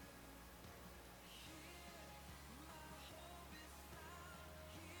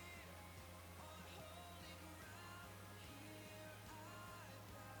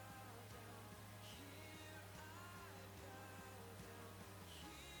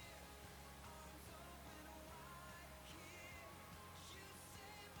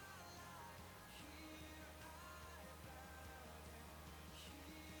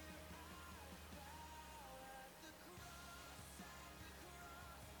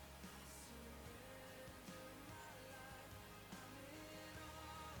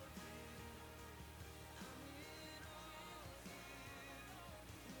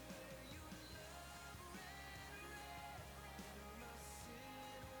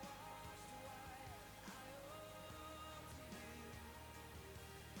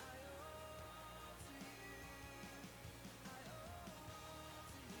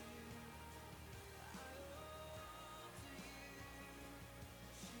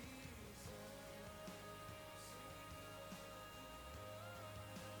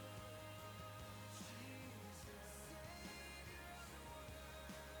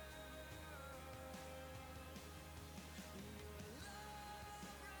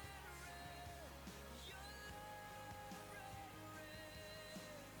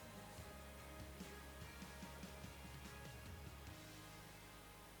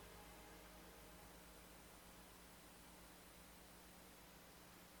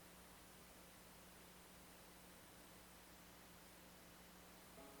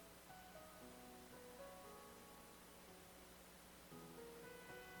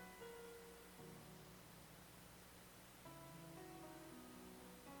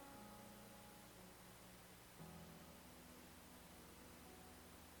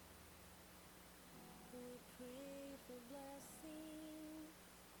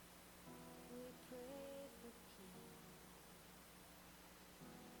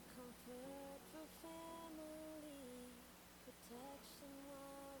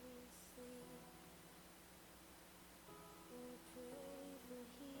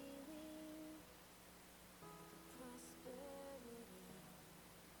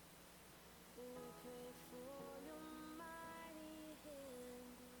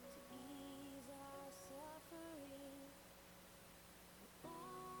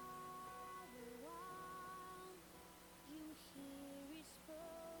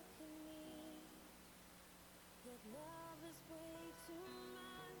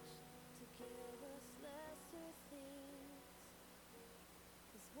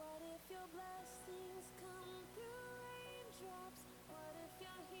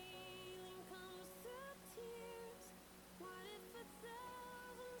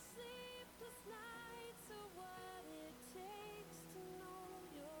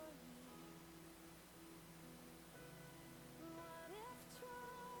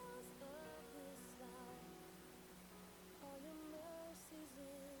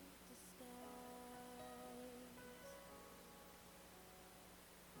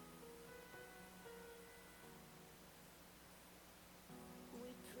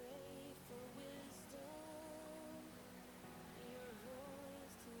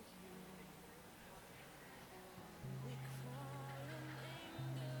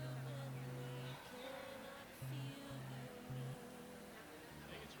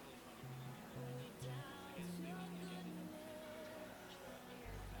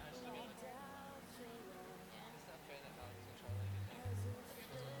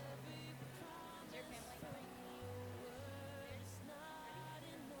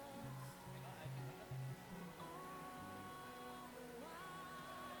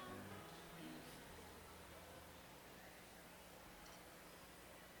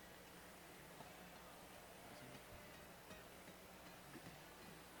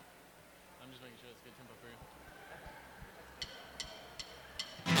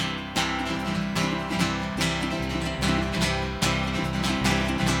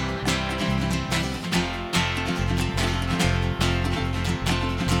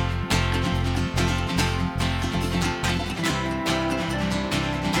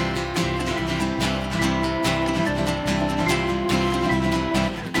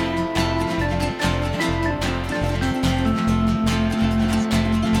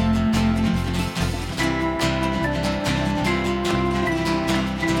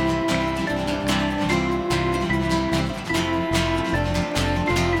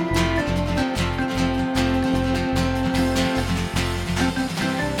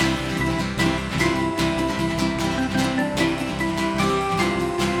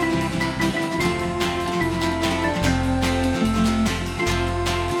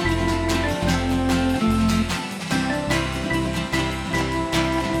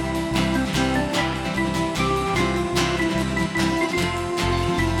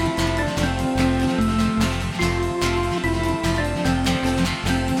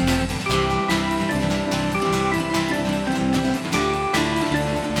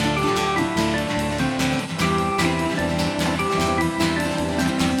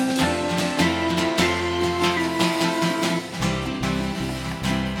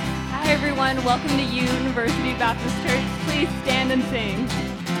welcome to University Baptist Church. Please stand and sing.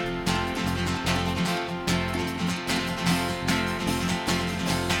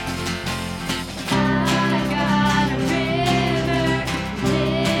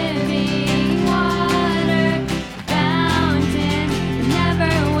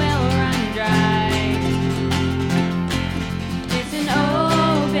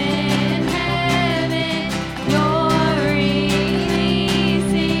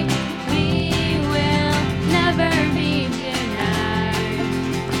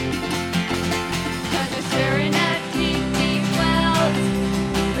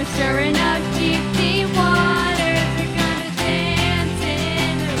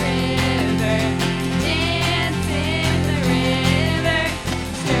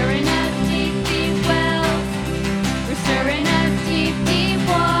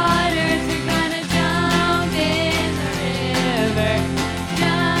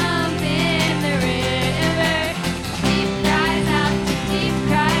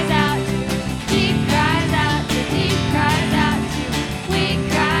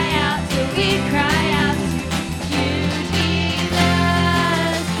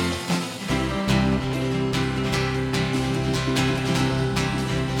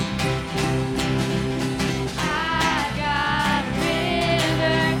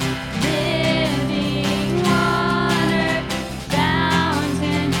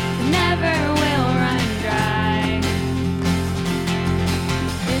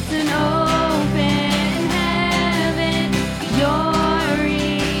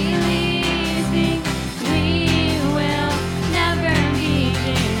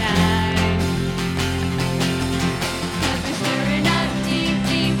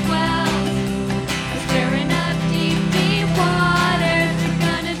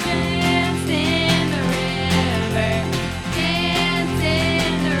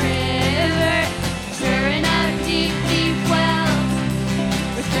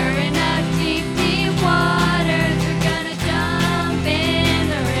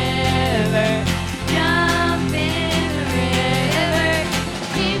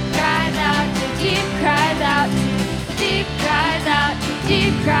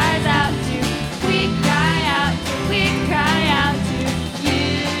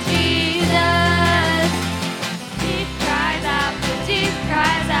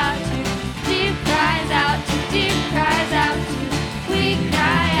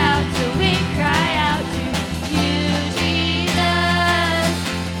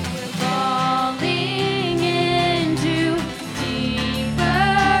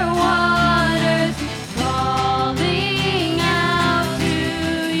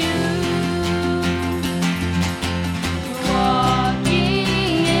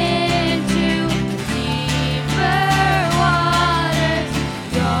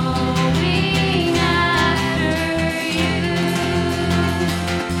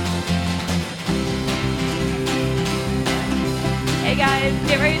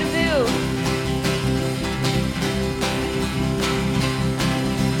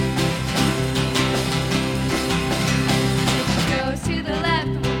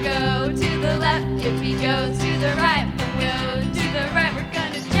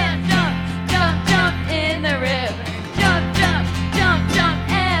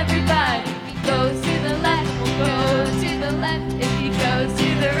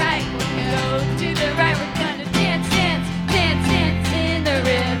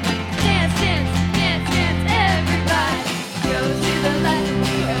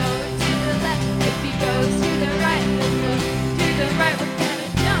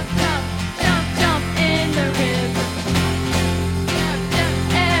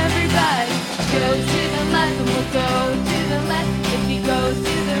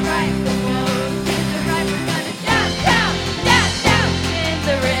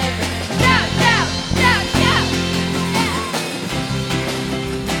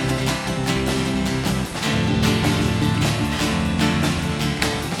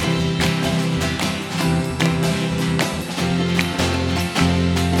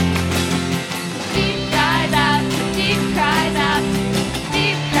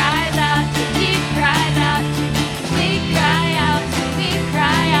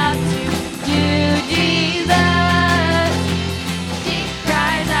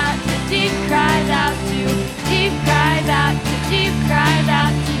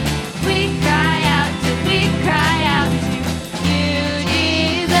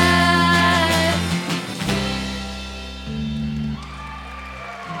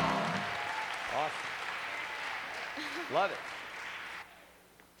 Love it.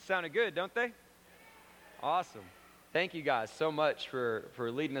 Sounded good, don't they? Awesome. Thank you guys so much for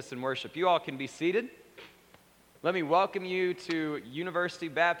leading us in worship. You all can be seated. Let me welcome you to University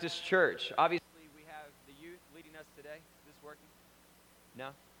Baptist Church. Obviously, we have the youth leading us today. Is this working?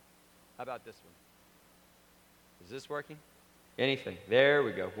 No? How about this one? Is this working? Anything. There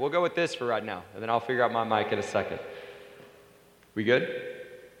we go. We'll go with this for right now, and then I'll figure out my mic in a second. We good?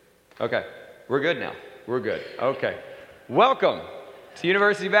 Okay. We're good now. We're good. Okay. Welcome to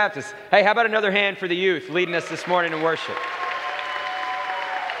University Baptist. Hey, how about another hand for the youth leading us this morning in worship?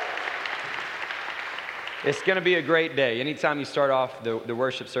 It's going to be a great day. Anytime you start off the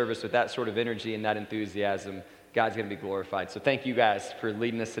worship service with that sort of energy and that enthusiasm, God's going to be glorified. So thank you guys for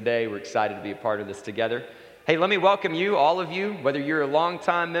leading us today. We're excited to be a part of this together. Hey, let me welcome you, all of you, whether you're a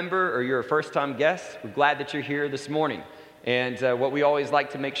longtime member or you're a first-time guest. We're glad that you're here this morning. And what we always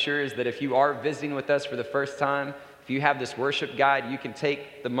like to make sure is that if you are visiting with us for the first time, if you have this worship guide, you can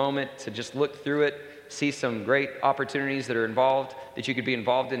take the moment to just look through it, see some great opportunities that are involved, that you could be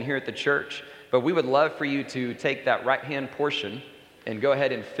involved in here at the church. But we would love for you to take that right-hand portion and go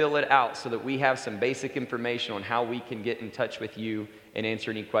ahead and fill it out so that we have some basic information on how we can get in touch with you and answer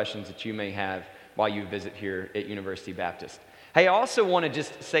any questions that you may have while you visit here at University Baptist. Hey, I also want to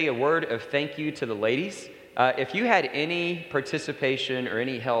just say a word of thank you to the ladies. If you had any participation or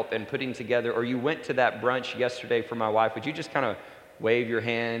any help in putting together, or you went to that brunch yesterday for my wife, would you just kind of wave your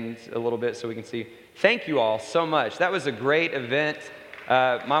hand a little bit so we can see? Thank you all so much. That was a great event.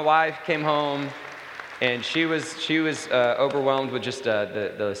 My wife came home, and she was overwhelmed with just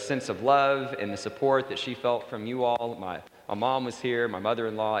the sense of love and the support that she felt from you all. My mom was here, my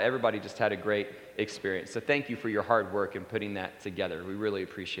mother-in-law. Everybody just had a great experience. So thank you for your hard work in putting that together. We really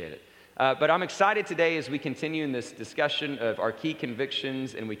appreciate it. But I'm excited today as we continue in this discussion of our key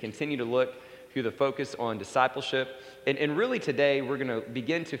convictions and we continue to look through the focus on discipleship. And really today we're going to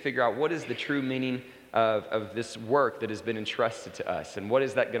begin to figure out what is the true meaning of this work that has been entrusted to us and what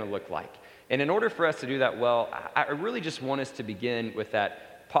is that going to look like. And in order for us to do that well, I really just want us to begin with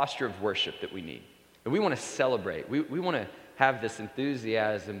that posture of worship that we need. And we want to celebrate. We want to have this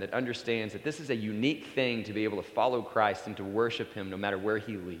enthusiasm that understands that this is a unique thing to be able to follow Christ and to worship Him no matter where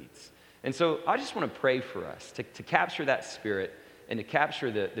He leads. And so I just want to pray for us to capture that spirit and to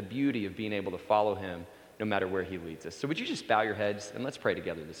capture the beauty of being able to follow Him no matter where He leads us. So would you just bow your heads and let's pray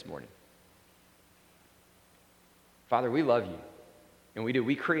together this morning. Father, we love you, and we do.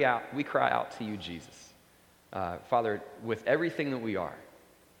 We cry out to you, Jesus. Father, with everything that we are,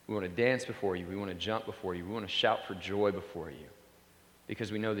 we want to dance before you. We want to jump before you. We want to shout for joy before you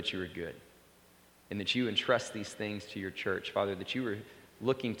because we know that you are good and that you entrust these things to your church, Father, that you are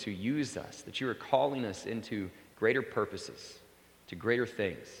looking to use us, that you are calling us into greater purposes, to greater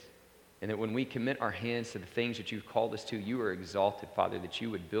things, and that when we commit our hands to the things that you've called us to, you are exalted, Father, that you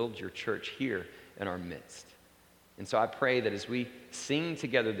would build your church here in our midst. And so I pray that as we sing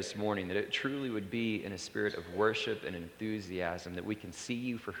together this morning, that it truly would be in a spirit of worship and enthusiasm, that we can see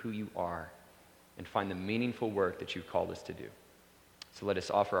you for who you are and find the meaningful work that you've called us to do. So let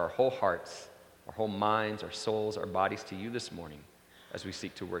us offer our whole hearts, our whole minds, our souls, our bodies to you this morning as we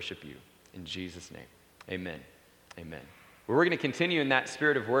seek to worship you. In Jesus' name, amen. Amen. Well, we're going to continue in that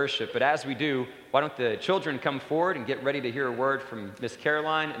spirit of worship, but as we do, why don't the children come forward and get ready to hear a word from Miss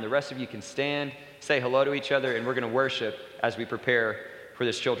Caroline, and the rest of you can stand, say hello to each other, and we're going to worship as we prepare for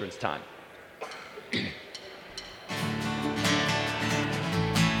this children's time.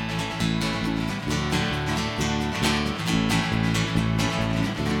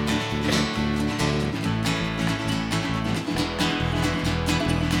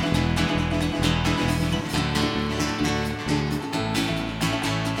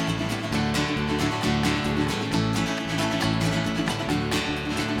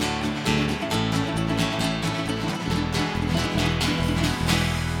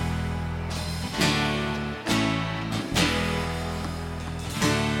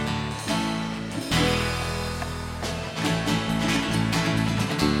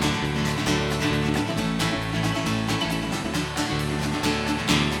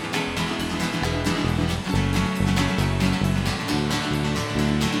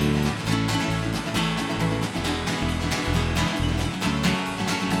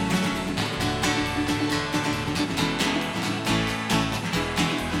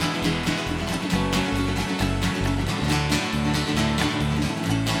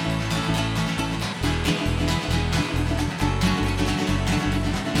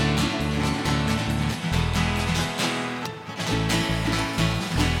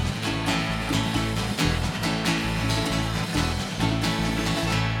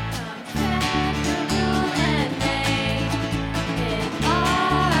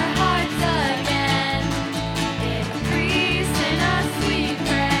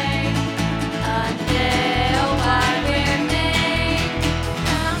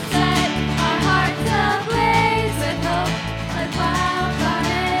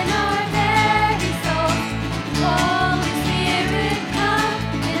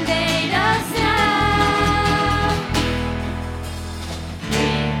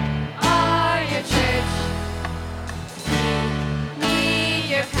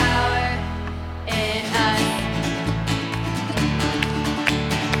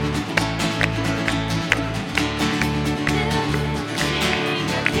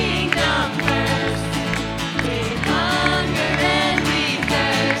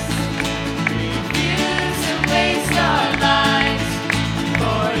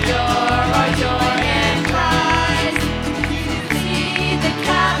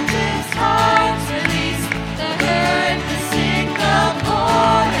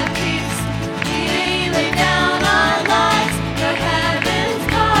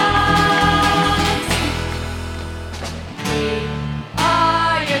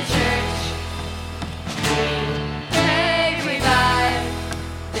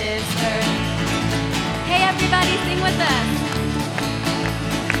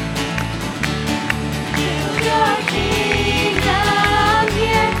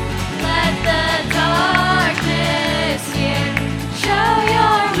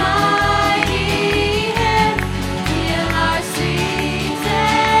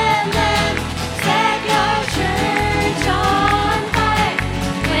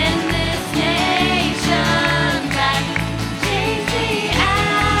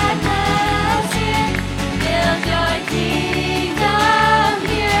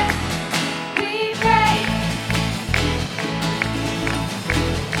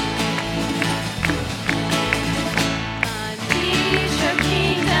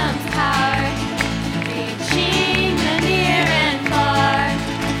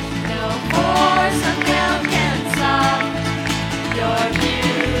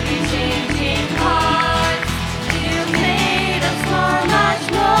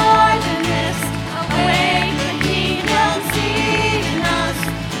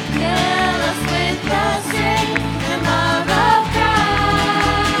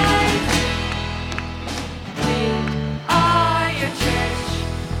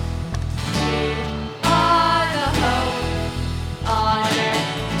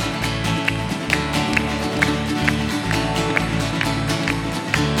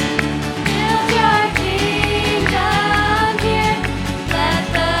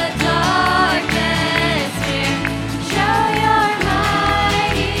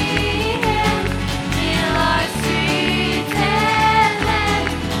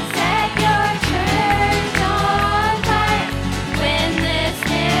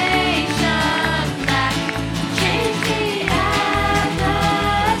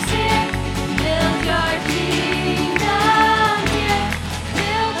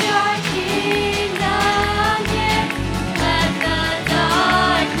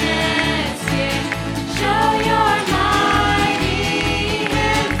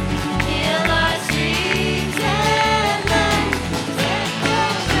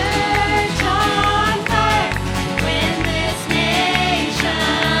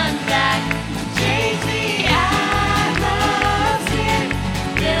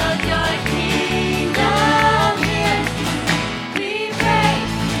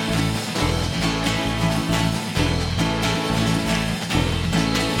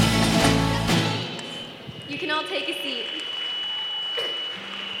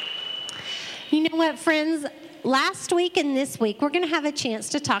 You know what, friends? Last week and this week, we're going to have a chance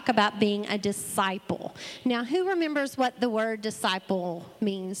to talk about being a disciple. Now, who remembers what the word disciple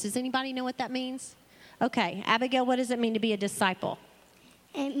means? Does anybody know what that means? Okay, Abigail, what does it mean to be a disciple?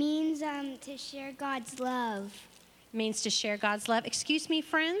 It means to share God's love. It means to share God's love. Excuse me,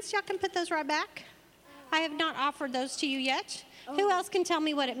 friends, y'all can put those right back. I have not offered those to you yet. Who else can tell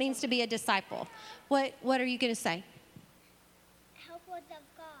me what it means to be a disciple? What are you going to say? Helpers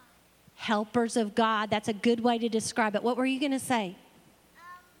of God. Helpers of God. That's a good way to describe it. What were you going to say?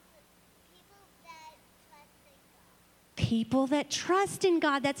 People that trust in God. People that trust in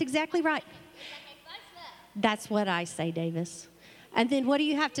God. That's exactly right. That's what I say, Davis. And then what do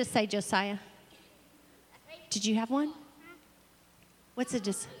you have to say, Josiah? Did you have one? What's it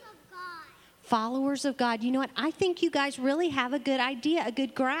just? Followers of God. You know what? I think you guys really have a good idea, a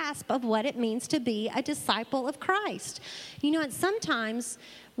good grasp of what it means to be a disciple of Christ. You know what? Sometimes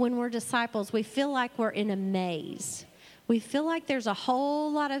when we're disciples, we feel like we're in a maze. We feel like there's a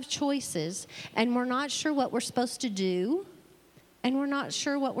whole lot of choices, and we're not sure what we're supposed to do, and we're not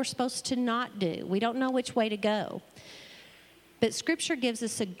sure what we're supposed to not do. We don't know which way to go. But Scripture gives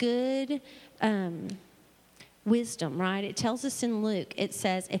us a good wisdom, right? It tells us in Luke, it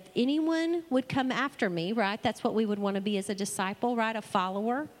says, if anyone would come after me, right? That's what we would want to be as a disciple, right? A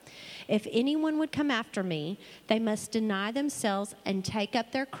follower. If anyone would come after me, they must deny themselves and take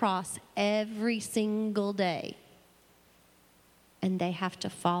up their cross every single day. And they have to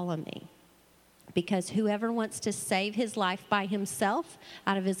follow me. Because whoever wants to save his life by himself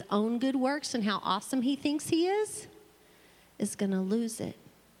out of his own good works and how awesome he thinks he is going to lose it.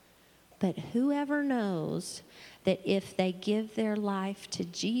 But whoever knows that if they give their life to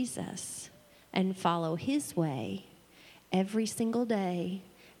Jesus and follow his way every single day,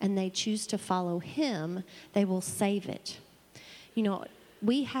 and they choose to follow him, they will save it. You know,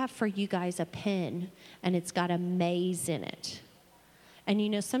 we have for you guys a pen, and it's got a maze in it. And you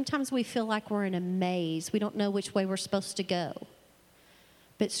know, sometimes we feel like we're in a maze. We don't know which way we're supposed to go.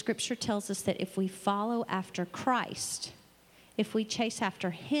 But Scripture tells us that if we follow after Christ, if we chase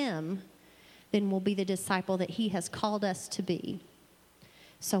after him, then we'll be the disciple that he has called us to be.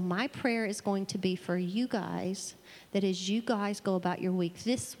 So my prayer is going to be for you guys, that as you guys go about your week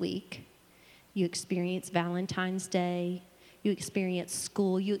this week, you experience Valentine's Day, you experience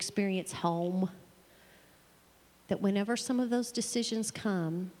school, you experience home, that whenever some of those decisions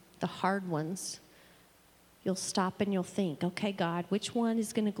come, the hard ones, you'll stop and you'll think, okay, God, which one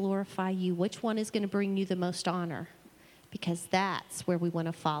is going to glorify you? Which one is going to bring you the most honor? Because that's where we want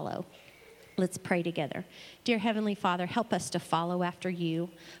to follow. Let's pray together. Dear Heavenly Father, help us to follow after you.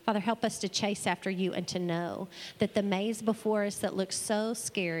 Father, help us to chase after you and to know that the maze before us that looks so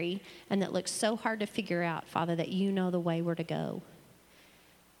scary and that looks so hard to figure out, Father, that you know the way we're to go.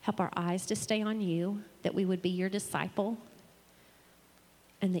 Help our eyes to stay on you, that we would be your disciple,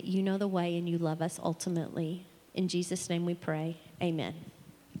 and that you know the way and you love us ultimately. In Jesus' name we pray. Amen.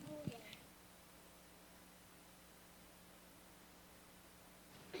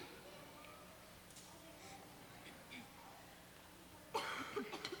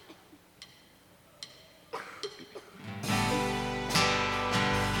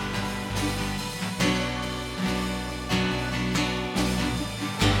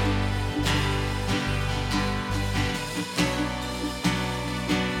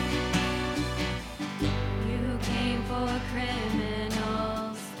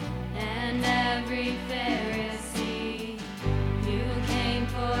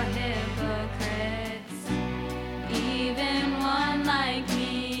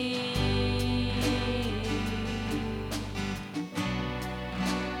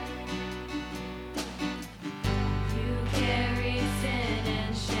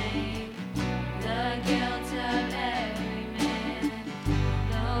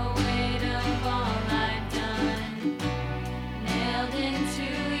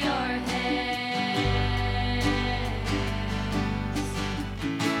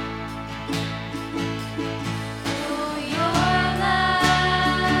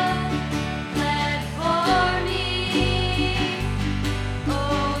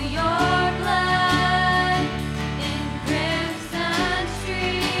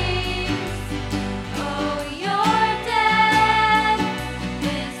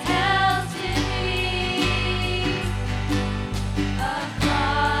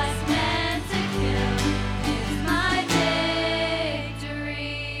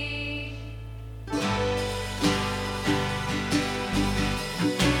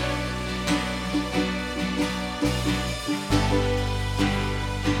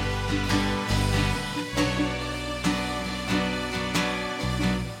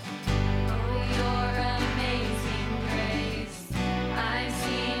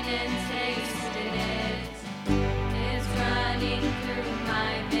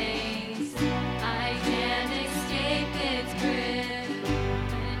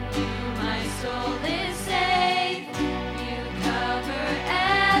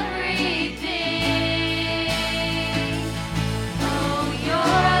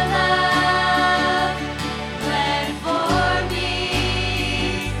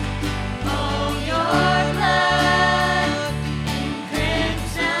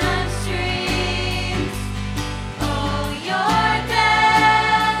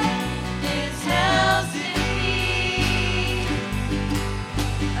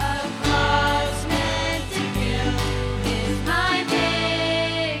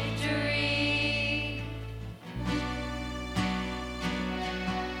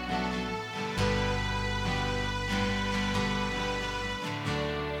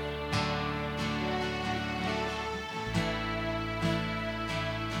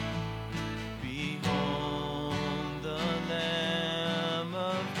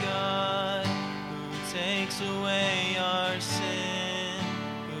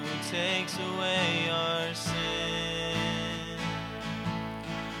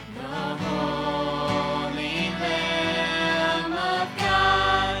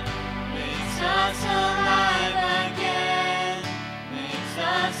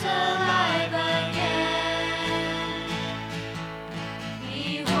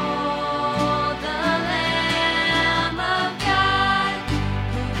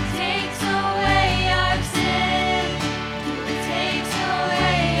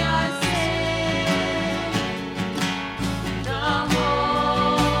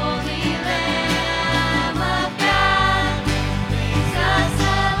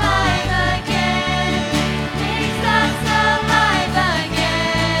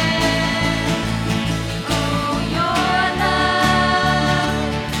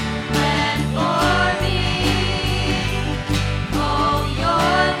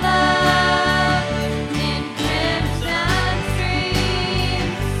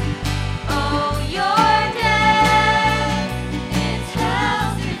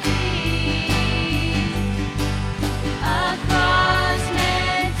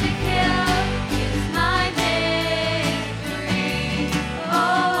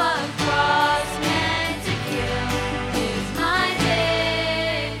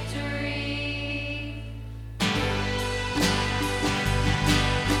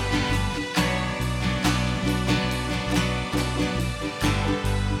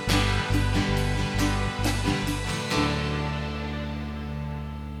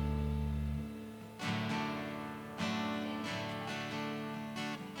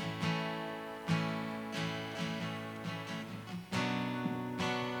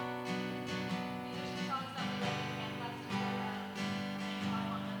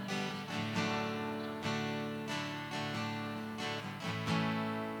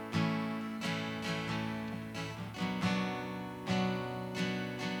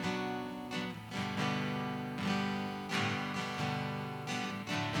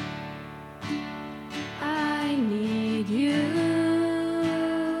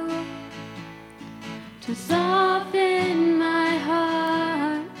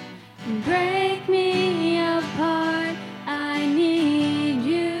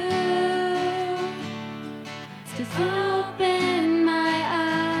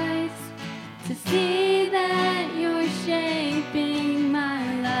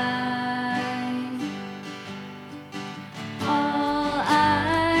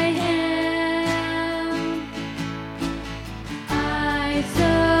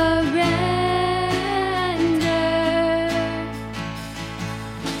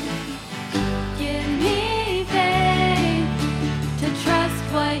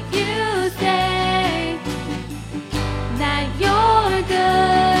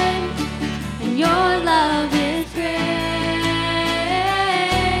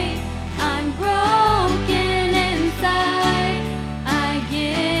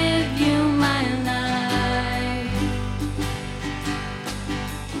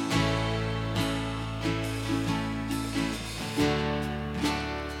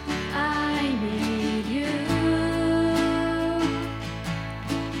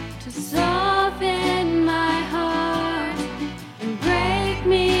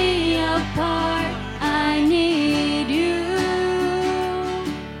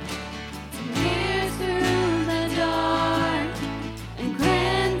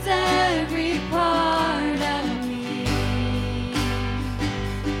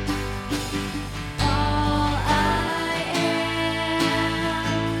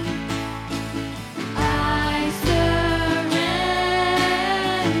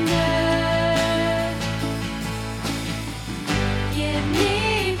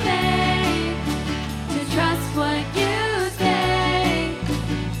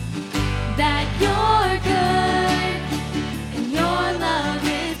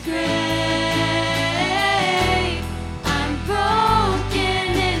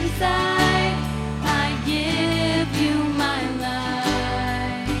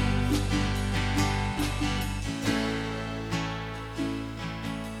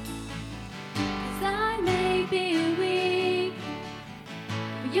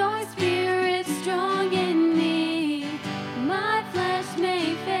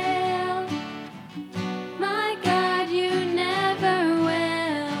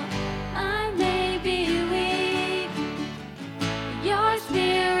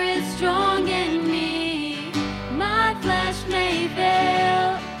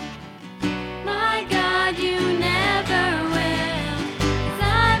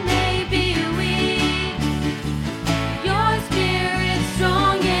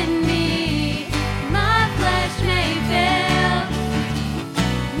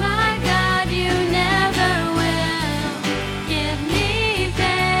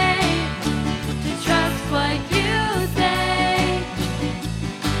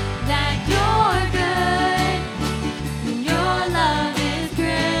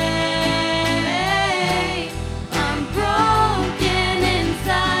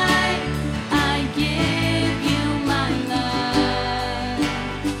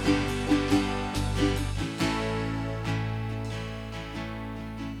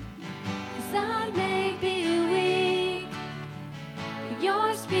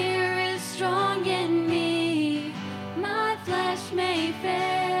 strong in me. My flesh may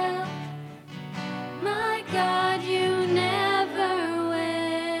fail. My God, you never will.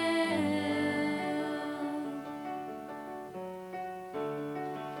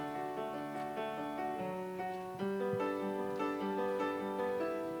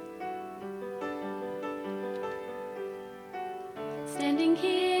 Standing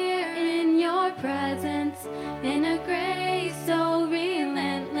here in your presence, in a grace so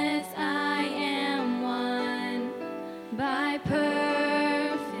relentless, I am won by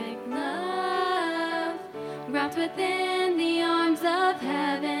perfect love, wrapped within the arms of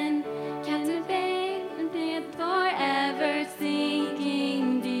heaven, captivated forever,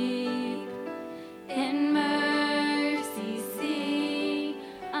 sinking deep in mercy sea.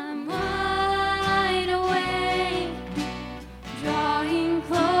 I'm wide awake, drawing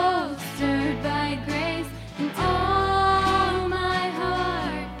close, stirred by grace, and all my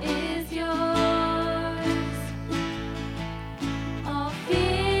heart is yours. All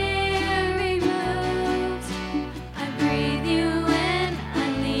fear removed, I breathe you in, I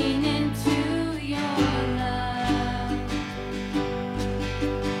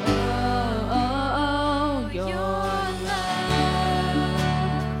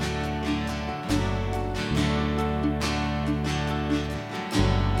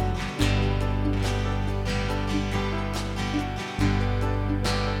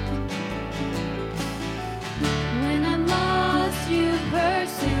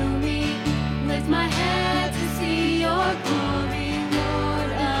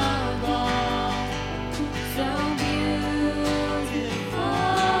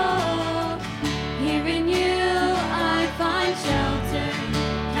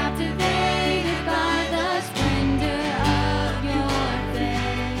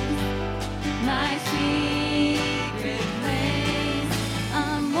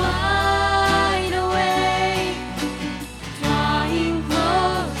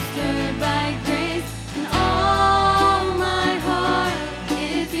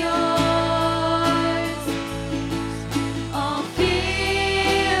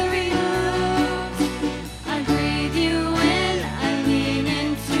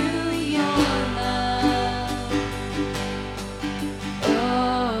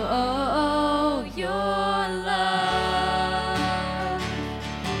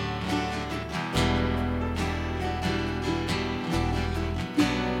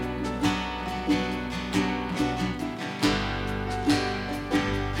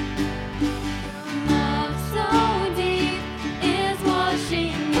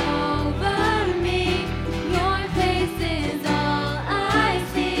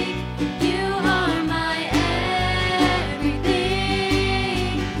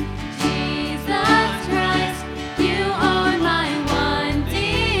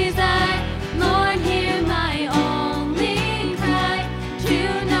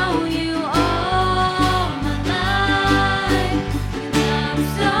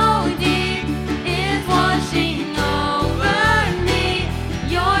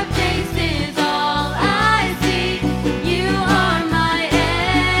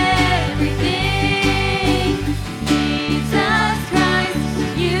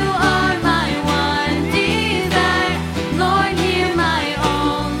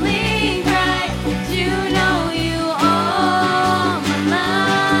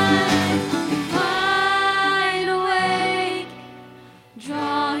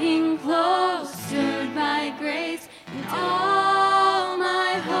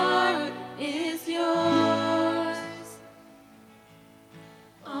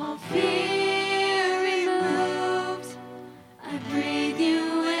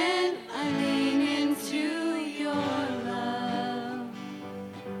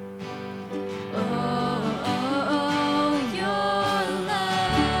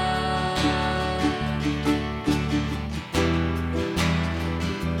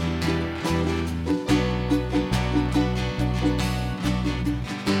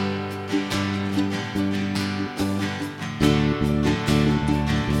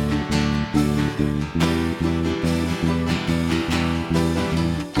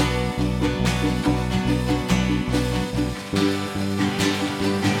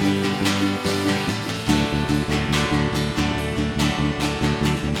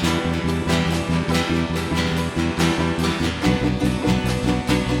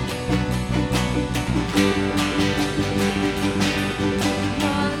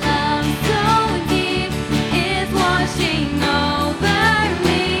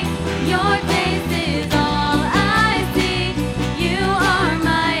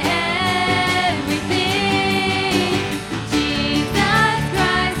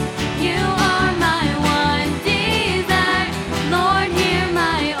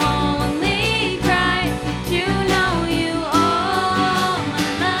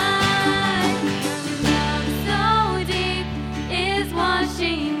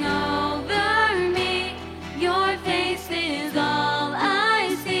washing over me. Your face is all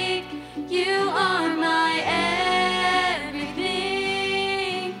I seek. You are my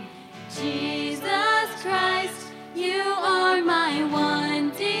everything. Jesus Christ, you are my one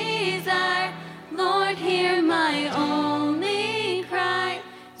desire. Lord, hear my only cry,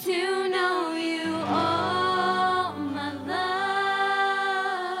 to know you all my life.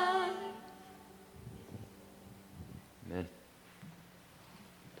 Amen.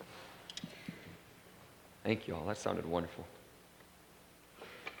 Thank you all. That sounded wonderful.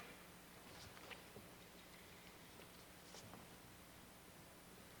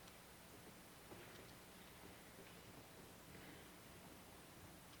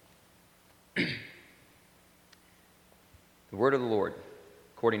 The word of the Lord,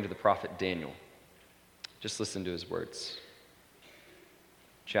 according to the prophet Daniel. Just listen to his words.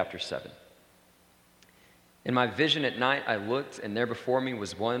 Chapter 7. In my vision at night I looked, and there before me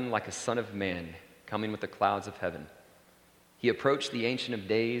was one like a son of man, coming with the clouds of heaven. He approached the Ancient of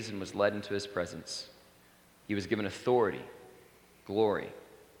Days and was led into his presence. He was given authority, glory,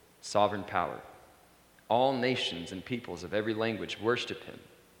 sovereign power. All nations and peoples of every language worship him.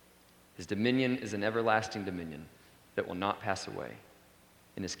 His dominion is an everlasting dominion that will not pass away,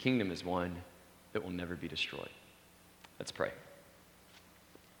 and his kingdom is one that will never be destroyed. Let's pray.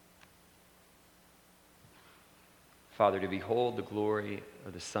 Father, to behold the glory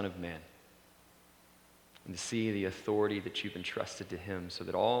of the Son of Man, and to see the authority that you've entrusted to him so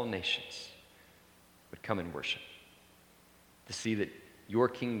that all nations would come and worship. To see that your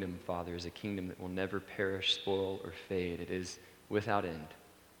kingdom, Father, is a kingdom that will never perish, spoil, or fade. It is without end.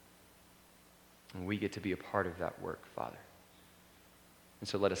 And we get to be a part of that work, Father. And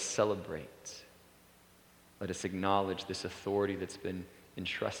so let us celebrate. Let us acknowledge this authority that's been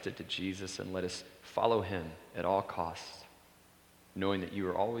entrusted to Jesus, and let us follow him at all costs, knowing that you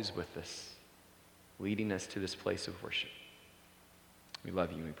are always with us, leading us to this place of worship. We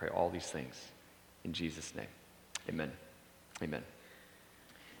love you, and we pray all these things in Jesus' name. Amen. Amen.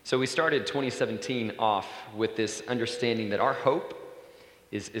 So we started 2017 off with this understanding that our hope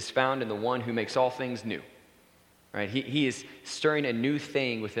is found in the one who makes all things new, right? He is stirring a new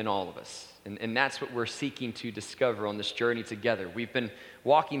thing within all of us, and that's what we're seeking to discover on this journey together. We've been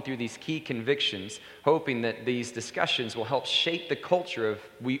walking through these key convictions, hoping that these discussions will help shape the culture of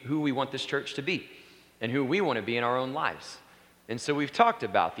who we want this church to be and who we want to be in our own lives. And so we've talked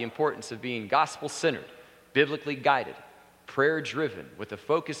about the importance of being gospel-centered, biblically guided, prayer-driven, with a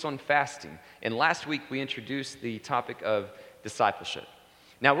focus on fasting. And last week we introduced the topic of discipleship.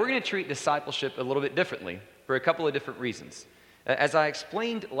 Now, we're going to treat discipleship a little bit differently for a couple of different reasons. As I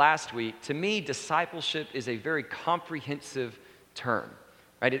explained last week, to me, discipleship is a very comprehensive term,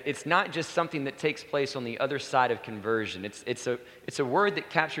 right? It's not just something that takes place on the other side of conversion. It's a word that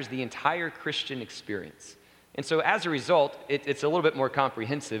captures the entire Christian experience. And so as a result, it's a little bit more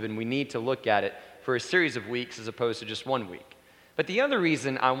comprehensive, and we need to look at it for a series of weeks as opposed to just 1 week. But the other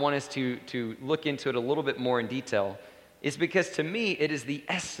reason I want us to look into it a little bit more in detail is because to me, it is the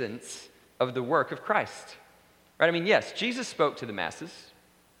essence of the work of Christ. Right? I mean, yes, Jesus spoke to the masses.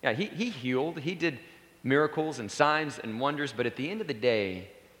 Yeah, he healed, he did miracles and signs and wonders, but at the end of the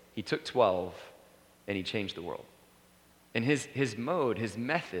day, he took 12 and he changed the world. And his mode, his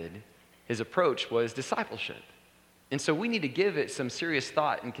method, his approach was discipleship. And so we need to give it some serious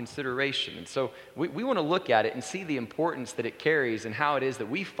thought and consideration. And so we want to look at it and see the importance that it carries and how it is that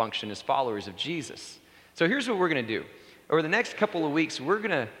we function as followers of Jesus. So here's what we're going to do. Over the next couple of weeks, we're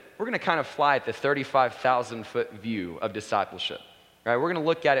going to kind of fly at the 35,000-foot view of discipleship. Right? We're going to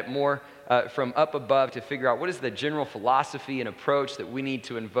look at it more from up above to figure out what is the general philosophy and approach that we need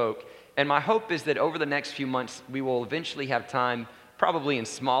to invoke. And my hope is that over the next few months, we will eventually have time, probably in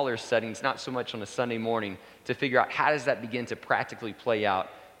smaller settings, not so much on a Sunday morning, to figure out how does that begin to practically play out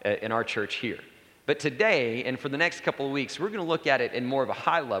in our church here. But today, and for the next couple of weeks, we're going to look at it in more of a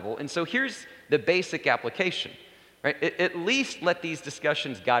high level. And so here's the basic application. Right? At least let these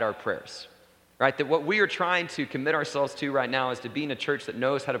discussions guide our prayers, right? That what we are trying to commit ourselves to right now is to be in a church that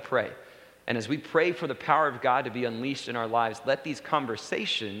knows how to pray. And as we pray for the power of God to be unleashed in our lives, let these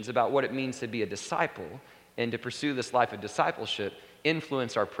conversations about what it means to be a disciple and to pursue this life of discipleship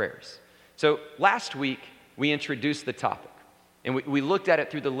influence our prayers. So last week, we introduced the topic, and we looked at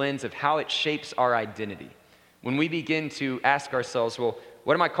it through the lens of how it shapes our identity. When we begin to ask ourselves, well,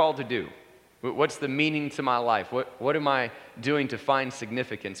 what am I called to do? What's the meaning to my life? What am I doing to find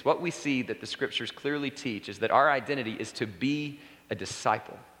significance? What we see that the scriptures clearly teach is that our identity is to be a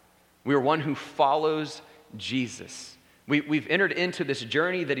disciple. We are one who follows Jesus. We've entered into this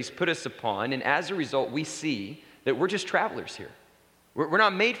journey that he's put us upon, and as a result, we see that we're just travelers here. We're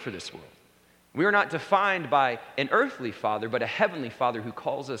not made for this world. We are not defined by an earthly father, but a heavenly Father who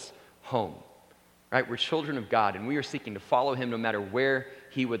calls us home. Right? We're children of God, and we are seeking to follow him no matter where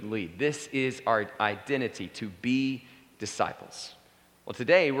he would lead. This is our identity, to be disciples. Well,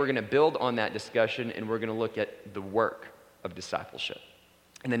 today we're going to build on that discussion, and we're going to look at the work of discipleship.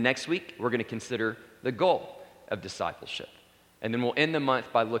 And then next week, we're going to consider the goal of discipleship. And then we'll end the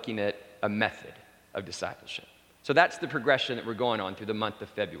month by looking at a method of discipleship. So that's the progression that we're going on through the month of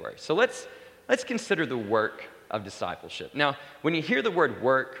February. So let's consider the work of discipleship. Now, when you hear the word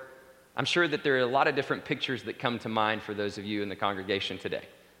work, I'm sure that there are a lot of different pictures that come to mind for those of you in the congregation today,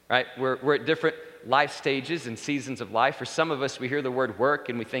 right? We're at different life stages and seasons of life. For some of us, we hear the word work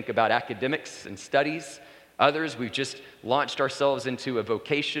and we think about academics and studies. Others, we've just launched ourselves into a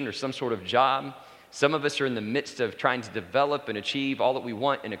vocation or some sort of job. Some of us are in the midst of trying to develop and achieve all that we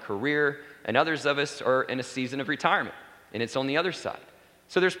want in a career, and others of us are in a season of retirement, and it's on the other side.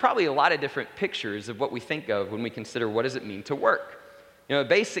 So there's probably a lot of different pictures of what we think of when we consider what does it mean to work. You know, a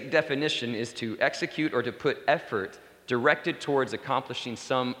basic definition is to execute or to put effort directed towards accomplishing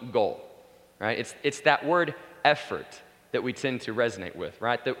some goal, right? It's that word effort that we tend to resonate with,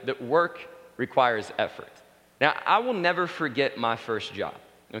 right? That work requires effort. Now, I will never forget my first job,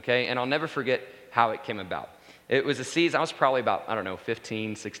 okay? And I'll never forget how it came about. It was a season, I was probably about,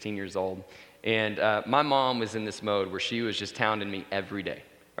 15, 16 years old. And my mom was in this mode where she was just hounding me every day,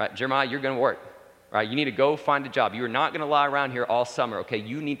 right? Jeremiah, you're going to work, right? You need to go find a job. You are not going to lie around here all summer, okay?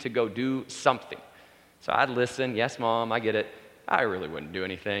 You need to go do something. So I'd listen. Yes, Mom, I get it. I really wouldn't do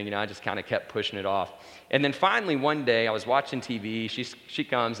anything. I just kind of kept pushing it off. And then finally one day I was watching TV. She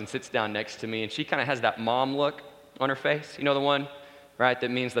comes and sits down next to me, and she kind of has that mom look on her face. You know the one? Right?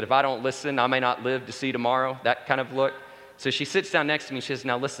 That means that if I don't listen, I may not live to see tomorrow, that kind of look. So she sits down next to me and she says,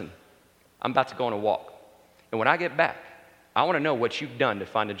 now listen, I'm about to go on a walk. And when I get back, I want to know what you've done to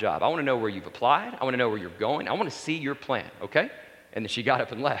find a job. I want to know where you've applied. I want to know where you're going. I want to see your plan, okay? And then she got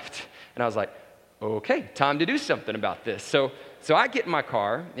up and left. And I was like, okay, time to do something about this. So I get in my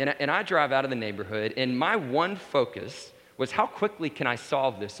car and I drive out of the neighborhood, and my one focus was how quickly can I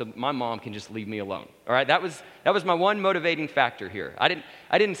solve this so my mom can just leave me alone. All right, that was my one motivating factor here. I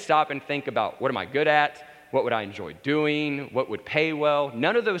didn't stop and think about what am I good at, what would I enjoy doing, what would pay well.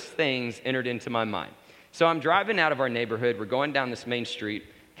 None of those things entered into my mind. So I'm driving out of our neighborhood. We're going down this main street,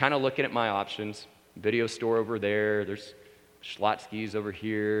 kind of looking at my options. Video store over there. There's Schlotzsky's over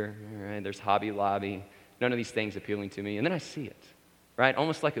here. All right, there's Hobby Lobby. None of these things appealing to me. And then I see it. Right?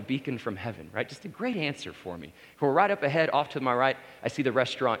 Almost like a beacon from heaven, right? Just a great answer for me. We're right up ahead, off to my right, I see the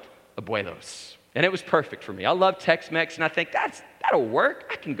restaurant Abuelos. And it was perfect for me. I love Tex-Mex, and I think, that'll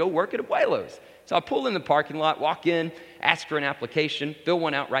work. I can go work at Abuelos. So I pull in the parking lot, walk in, ask for an application, fill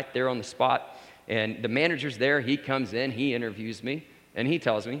one out right there on the spot. And the manager's there. He comes in, he interviews me, and he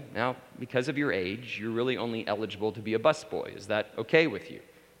tells me, now, because of your age, you're really only eligible to be a busboy. Is that okay with you?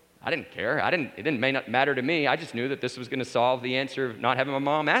 I didn't care. It may not matter to me. I just knew that this was going to solve the answer of not having my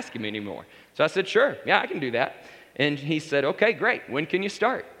mom asking me anymore. So I said, sure, yeah, I can do that. And he said, okay, great. When can you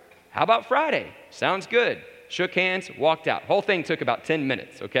start? How about Friday? Sounds good. Shook hands, walked out. Whole thing took about 10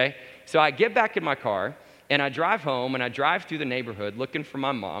 minutes, okay? So I get back in my car, and I drive home, and I drive through the neighborhood looking for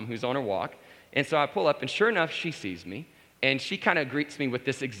my mom who's on her walk. And so I pull up, and sure enough, she sees me. And she kind of greets me with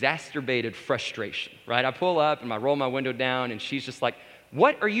this exacerbated frustration, right? I pull up, and I roll my window down, and she's just like,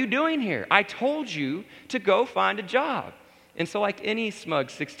 what are you doing here? I told you to go find a job. And so like any smug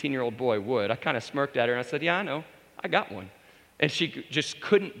 16-year-old boy would, I kind of smirked at her and I said, yeah, I know, I got one. And she just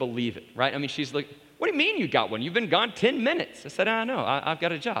couldn't believe it, right? I mean, she's like, what do you mean you got one? You've been gone 10 minutes. I said, I know, I've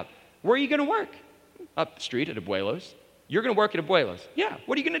got a job. Where are you going to work? Up the street at Abuelos. You're going to work at Abuelos? Yeah,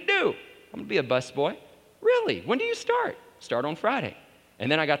 what are you going to do? I'm going to be a busboy. Really? When do you start? Start on Friday.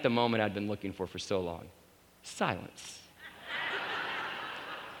 And then I got the moment I'd been looking for so long. Silence.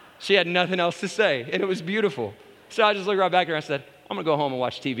 She had nothing else to say, and it was beautiful. So I just looked right back at her and I said, I'm going to go home and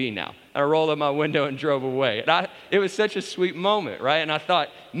watch TV now. I rolled up my window and drove away. And it was such a sweet moment, right? And I thought,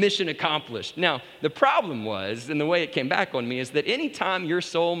 mission accomplished. Now, the problem was, and the way it came back on me, is that anytime your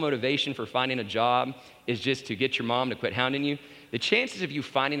sole motivation for finding a job is just to get your mom to quit hounding you, the chances of you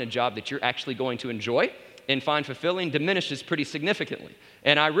finding a job that you're actually going to enjoy and find fulfilling diminishes pretty significantly.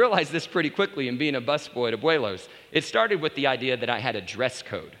 And I realized this pretty quickly in being a busboy at Abuelos. It started with the idea that I had a dress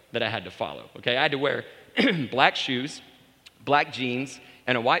code that I had to follow, okay? I had to wear black shoes, black jeans,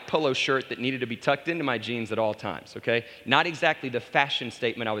 and a white polo shirt that needed to be tucked into my jeans at all times, okay? Not exactly the fashion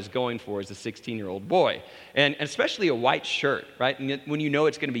statement I was going for as a 16-year-old boy. And especially a white shirt, right? And when you know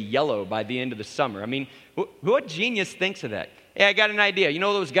it's going to be yellow by the end of the summer. I mean, what genius thinks of that? Hey, I got an idea. You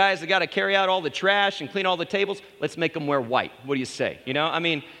know those guys that got to carry out all the trash and clean all the tables? Let's make them wear white. What do you say?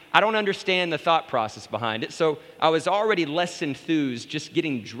 I don't understand the thought process behind it. So I was already less enthused just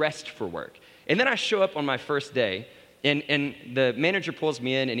getting dressed for work. And then I show up on my first day, and the manager pulls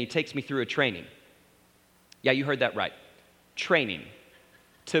me in, and he takes me through a training. Yeah, you heard that right. Training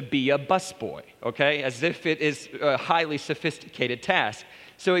to be a busboy, okay? As if it is a highly sophisticated task.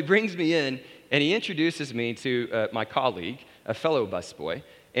 So he brings me in, and he introduces me to my colleague, a fellow busboy.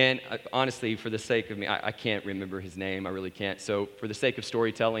 And honestly, for the sake of me, I can't remember his name. I really can't. So for the sake of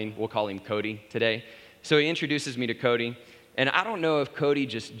storytelling, we'll call him Cody today. So he introduces me to Cody. And I don't know if Cody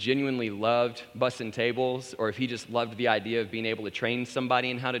just genuinely loved bussing tables or if he just loved the idea of being able to train somebody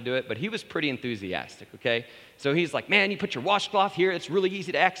in how to do it, but he was pretty enthusiastic, okay? So he's like, man, you put your washcloth here. It's really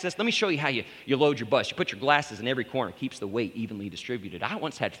easy to access. Let me show you how you load your bus. You put your glasses in every corner. Keeps the weight evenly distributed. I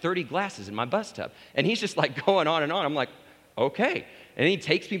once had 30 glasses in my bus tub. And he's just like going on and on. I'm like, okay. And he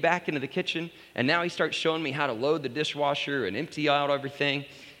takes me back into the kitchen, and now he starts showing me how to load the dishwasher and empty out everything.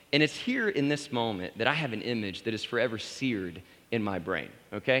 And it's here in this moment that I have an image that is forever seared in my brain,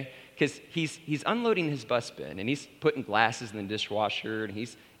 okay? Because he's unloading his bus bin, and he's putting glasses in the dishwasher, and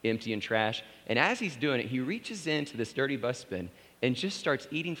he's emptying trash. And as he's doing it, he reaches into this dirty bus bin and just starts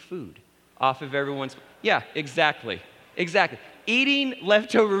eating food off of everyone's... Yeah, exactly. Eating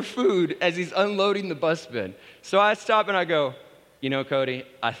leftover food as he's unloading the bus bin. So I stop and I go, you know, Cody,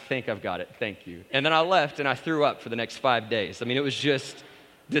 I think I've got it. Thank you. And then I left, and I threw up for the next 5 days. I mean, it was just...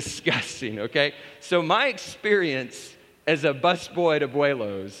 disgusting, okay? So my experience as a busboy at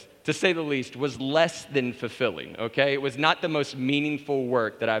Abuelos, to say the least, was less than fulfilling, okay? It was not the most meaningful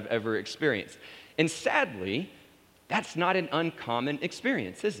work that I've ever experienced. And sadly, that's not an uncommon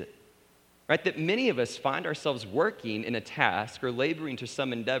experience, is it? Right? That many of us find ourselves working in a task or laboring to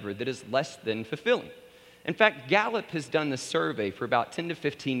some endeavor that is less than fulfilling. In fact, Gallup has done this survey for about 10 to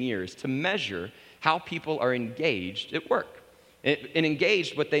 15 years to measure how people are engaged at work. And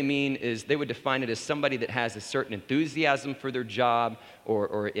engaged, what they mean is they would define it as somebody that has a certain enthusiasm for their job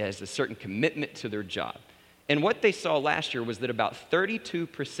or has a certain commitment to their job. And what they saw last year was that about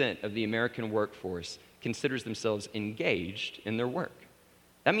 32% of the American workforce considers themselves engaged in their work.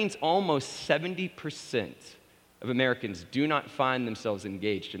 That means almost 70% of Americans do not find themselves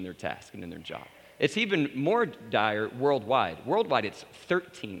engaged in their task and in their job. It's even more dire worldwide. Worldwide, it's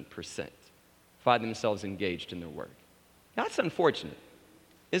 13% find themselves engaged in their work. That's unfortunate,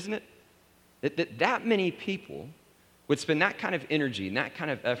 isn't it? That many people would spend that kind of energy and that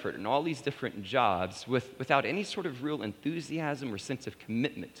kind of effort in all these different jobs without any sort of real enthusiasm or sense of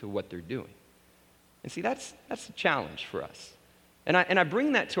commitment to what they're doing. And see, that's a challenge for us. And I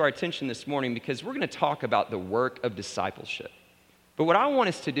bring that to our attention this morning because we're going to talk about the work of discipleship. But what I want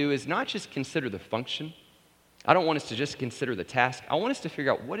us to do is not just consider the function. I don't want us to just consider the task. I want us to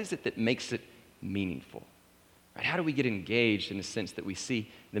figure out what is it that makes it meaningful. Right? How do we get engaged in the sense that we see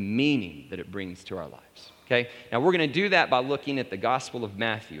the meaning that it brings to our lives? Okay? Now, we're going to do that by looking at the Gospel of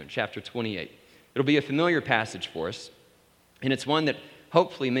Matthew in chapter 28. It'll be a familiar passage for us, and it's one that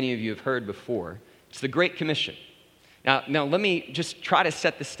hopefully many of you have heard before. It's the Great Commission. Now let me just try to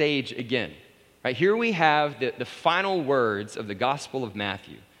set the stage again. Right? Here we have the final words of the Gospel of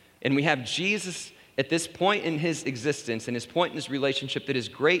Matthew, and we have Jesus at this point in his existence and his point in his relationship that is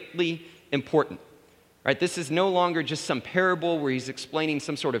greatly important. Right, this is no longer just some parable where he's explaining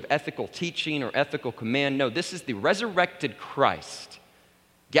some sort of ethical teaching or ethical command. No, this is the resurrected Christ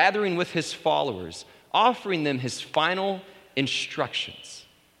gathering with his followers, offering them his final instructions.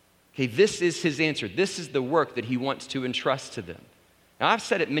 Okay, this is his answer. This is the work that he wants to entrust to them. Now, I've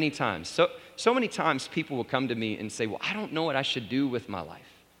said it many times. So many times people will come to me and say, well, I don't know what I should do with my life.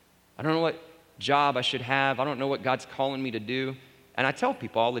 I don't know what job I should have. I don't know what God's calling me to do. And I tell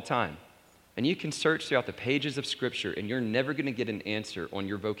people all the time, and you can search throughout the pages of Scripture, and you're never going to get an answer on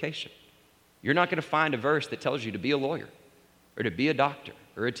your vocation. You're not going to find a verse that tells you to be a lawyer, or to be a doctor,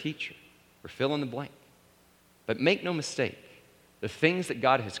 or a teacher, or fill in the blank. But make no mistake, the things that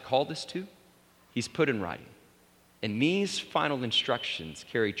God has called us to, he's put in writing. And these final instructions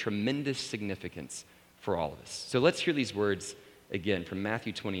carry tremendous significance for all of us. So let's hear these words again from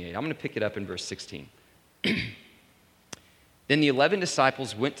Matthew 28. I'm going to pick it up in verse 16. Then the 11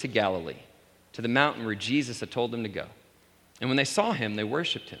 disciples went to Galilee, to the mountain where Jesus had told them to go. And when they saw him, they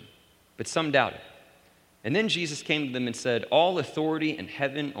worshiped him, but some doubted. And then Jesus came to them and said, all authority in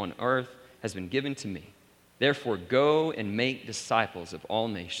heaven and on earth has been given to me. Therefore, go and make disciples of all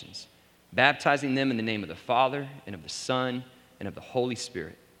nations, baptizing them in the name of the Father and of the Son and of the Holy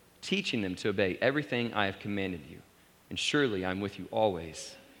Spirit, teaching them to obey everything I have commanded you. And surely I'm with you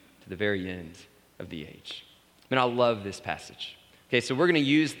always to the very end of the age. Man, I love this passage. Okay, so we're going to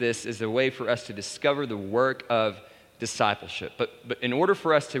use this as a way for us to discover the work of discipleship. But in order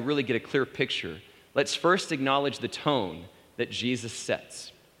for us to really get a clear picture, let's first acknowledge the tone that Jesus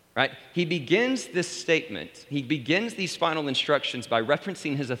sets, right? He begins this statement, he begins these final instructions by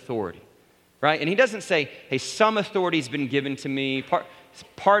referencing his authority, right? And he doesn't say, hey, some authority has been given to me,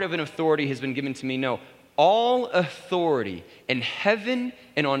 part of an authority has been given to me. No, all authority in heaven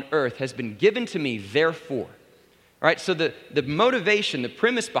and on earth has been given to me, therefore. All right, so the motivation, the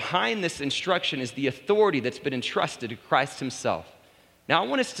premise behind this instruction is the authority that's been entrusted to Christ himself. Now, I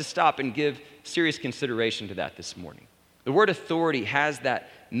want us to stop and give serious consideration to that this morning. The word authority has that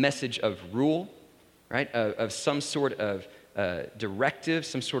message of rule, right, of some sort of directive,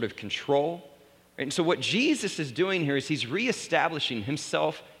 some sort of control. And so what Jesus is doing here is he's reestablishing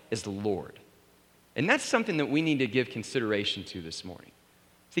himself as the Lord. And that's something that we need to give consideration to this morning.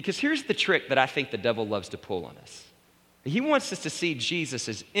 See, because here's the trick that I think the devil loves to pull on us. He wants us to see Jesus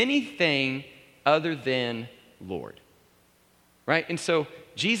as anything other than Lord, right? And so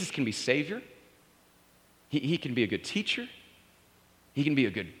Jesus can be Savior. He can be a good teacher. He can be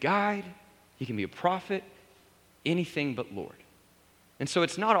a good guide. He can be a prophet. Anything but Lord. And so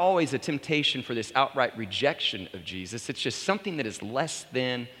it's not always a temptation for this outright rejection of Jesus. It's just something that is less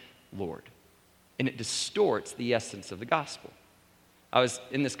than Lord. And it distorts the essence of the gospel. I was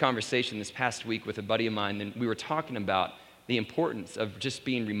in this conversation this past week with a buddy of mine, and we were talking about the importance of just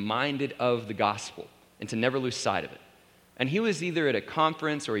being reminded of the gospel and to never lose sight of it. And he was either at a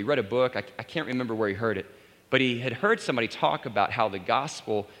conference or he read a book. I can't remember where he heard it, but he had heard somebody talk about how the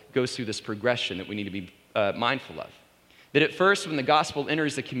gospel goes through this progression that we need to be mindful of. That at first, when the gospel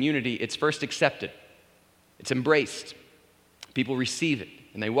enters the community, it's first accepted. It's embraced. People receive it,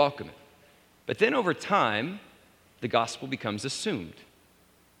 and they welcome it. But then over time, the gospel becomes assumed,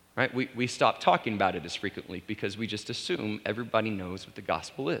 right? We stop talking about it as frequently because we just assume everybody knows what the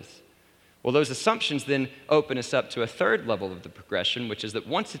gospel is. Well, those assumptions then open us up to a third level of the progression, which is that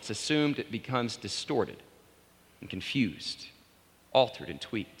once it's assumed, it becomes distorted and confused, altered and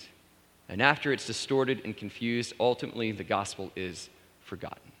tweaked. And after it's distorted and confused, ultimately the gospel is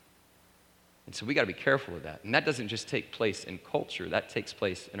forgotten. And so we got to be careful of that. And that doesn't just take place in culture, that takes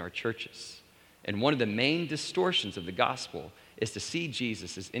place in our churches. And one of the main distortions of the gospel is to see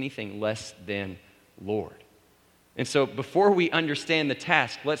Jesus as anything less than Lord. And so before we understand the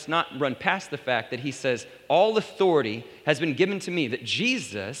task, let's not run past the fact that he says, all authority has been given to me, that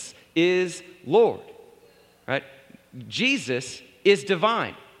Jesus is Lord, right? Jesus is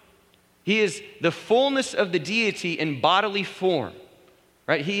divine. He is the fullness of the deity in bodily form,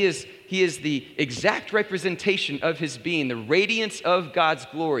 right? He is the exact representation of his being, the radiance of God's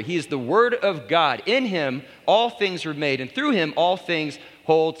glory. He is the Word of God. In him, all things were made, and through him, all things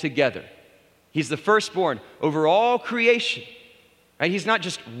hold together. He's the firstborn over all creation. Right? He's not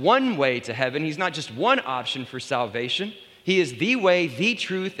just one way to heaven. He's not just one option for salvation. He is the way, the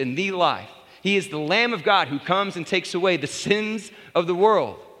truth, and the life. He is the Lamb of God who comes and takes away the sins of the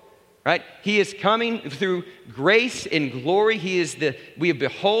world. Right? He is coming through grace and glory. We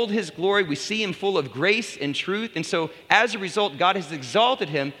behold his glory. We see him full of grace and truth. And so as a result, God has exalted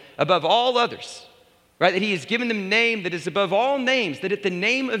him above all others. Right? That he has given them a name that is above all names, that at the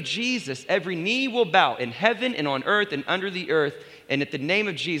name of Jesus, every knee will bow in heaven and on earth and under the earth. And at the name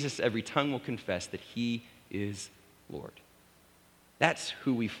of Jesus, every tongue will confess that he is Lord. That's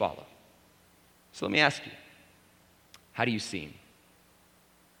who we follow. So let me ask you, how do you see him?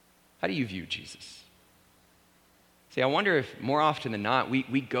 How do you view Jesus? See, I wonder if more often than not,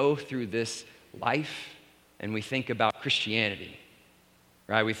 we go through this life and we think about Christianity,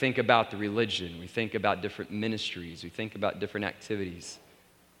 right? We think about the religion. We think about different ministries. We think about different activities.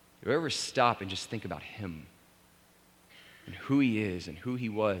 Do you ever stop and just think about him and who he is and who he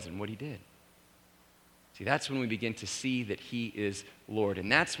was and what he did? See, that's when we begin to see that he is Lord.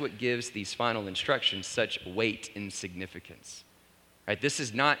 And that's what gives these final instructions such weight and significance. Right, this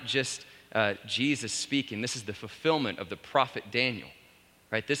is not just Jesus speaking. This is the fulfillment of the prophet Daniel.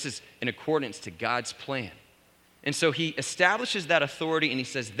 Right? This is in accordance to God's plan. And so he establishes that authority and he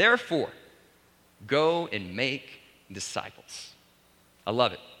says, therefore, go and make disciples. I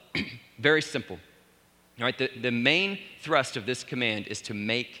love it. Very simple. All right, the main thrust of this command is to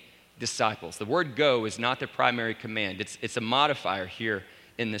make disciples. The word go is not the primary command. It's a modifier here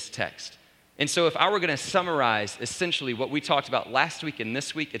in this text. And so if I were going to summarize essentially what we talked about last week and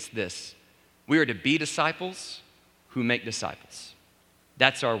this week, it's this. We are to be disciples who make disciples.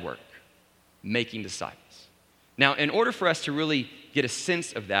 That's our work, making disciples. Now, in order for us to really get a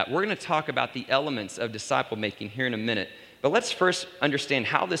sense of that, we're going to talk about the elements of disciple making here in a minute. But let's first understand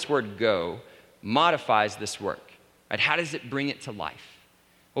how this word go modifies this work? Right? How does it bring it to life?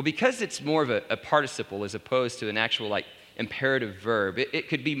 Well, because it's more of a participle as opposed to an actual like imperative verb, it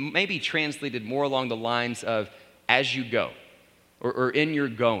could be maybe translated more along the lines of as you go, or in your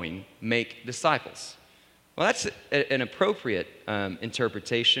going, make disciples. Well, that's an appropriate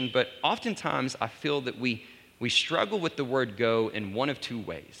interpretation, but oftentimes I feel that we struggle with the word go in one of two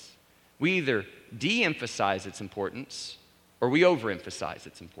ways. We either de-emphasize its importance or we overemphasize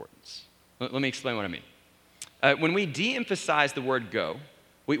its importance. Let me explain what I mean. When we de-emphasize the word go,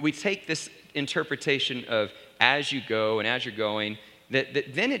 we take this interpretation of as you go and as you're going,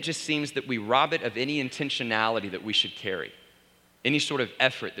 that then it just seems that we rob it of any intentionality that we should carry, any sort of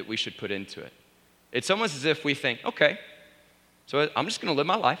effort that we should put into it. It's almost as if we think, okay, so I'm just going to live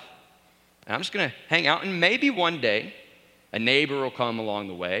my life, and I'm just going to hang out, and maybe one day a neighbor will come along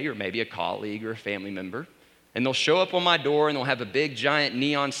the way, or maybe a colleague or a family member, and they'll show up on my door, and they'll have a big, giant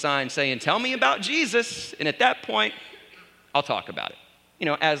neon sign saying, tell me about Jesus, and at that point, I'll talk about it,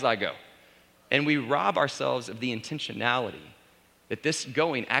 as I go. And we rob ourselves of the intentionality that this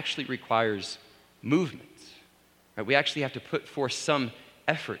going actually requires movement. Right? We actually have to put forth some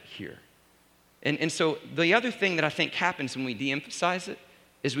effort here. And so the other thing that I think happens when we de-emphasize it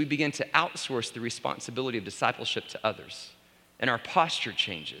is we begin to outsource the responsibility of discipleship to others. And our posture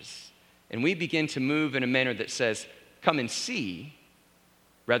changes. And we begin to move in a manner that says, come and see,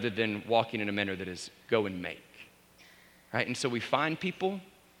 rather than walking in a manner that is go and make. Right? And so we find people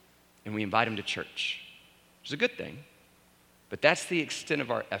and we invite them to church, which is a good thing. But that's the extent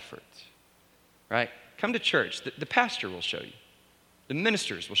of our effort. Right? Come to church. The pastor will show you. The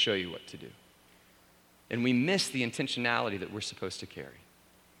ministers will show you what to do. And we miss the intentionality that we're supposed to carry.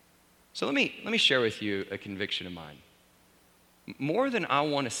 So let me share with you a conviction of mine. More than I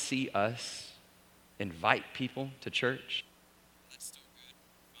want to see us invite people to church. That's still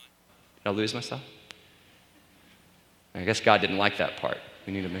good. Did I lose myself? I guess God didn't like that part.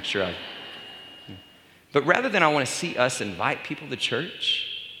 We need to make sure But rather than I want to see us invite people to church,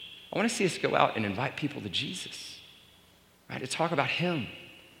 I want to see us go out and invite people to Jesus. Right? To talk about Him.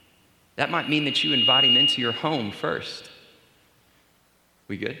 That might mean that you invite Him into your home first.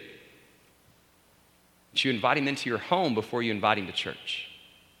 We good? That you invite Him into your home before you invite Him to church.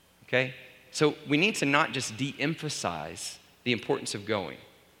 Okay? So we need to not just de-emphasize the importance of going.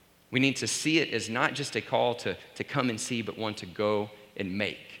 We need to see it as not just a call to come and see, but one to go and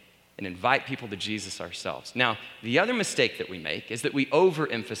make and invite people to Jesus ourselves. Now, the other mistake that we make is that we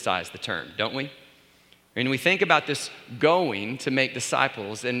overemphasize the term, don't we? And we think about this going to make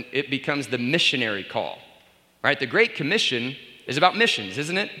disciples, and it becomes the missionary call, right? The Great Commission is about missions,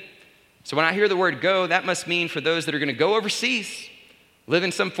 isn't it? So when I hear the word go, that must mean for those that are going to go overseas, live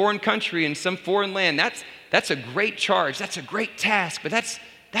in some foreign country, in some foreign land. That's a great charge. That's a great task, but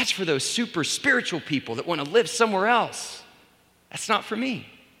that's for those super spiritual people that want to live somewhere else. That's not for me.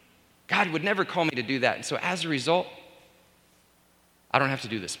 God would never call me to do that. And so as a result, I don't have to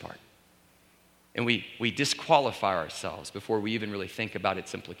do this part. And we disqualify ourselves before we even really think about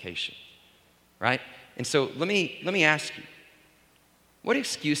its implication, right? And so let me ask you, what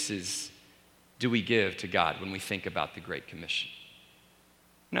excuses do we give to God when we think about the Great Commission?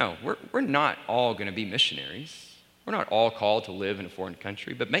 No, we're not all going to be missionaries. We're not all called to live in a foreign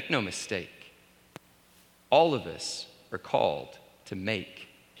country, but make no mistake, all of us are called to make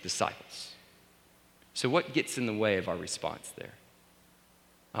disciples. So what gets in the way of our response there?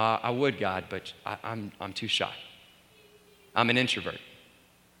 I would, God, but I'm too shy. I'm an introvert.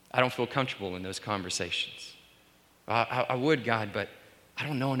 I don't feel comfortable in those conversations. I would, God, but I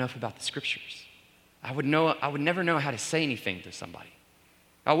don't know enough about the scriptures. I would never know how to say anything to somebody.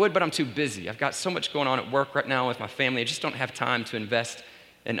 I would, but I'm too busy. I've got so much going on at work right now with my family. I just don't have time to invest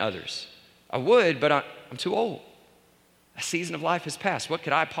in others. I would, but I'm too old. A season of life has passed. What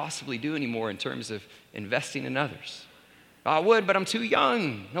could I possibly do anymore in terms of investing in others? I would, but I'm too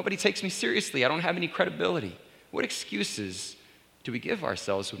young. Nobody takes me seriously. I don't have any credibility. What excuses do we give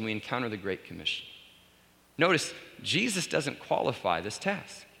ourselves when we encounter the Great Commission? Notice, Jesus doesn't qualify this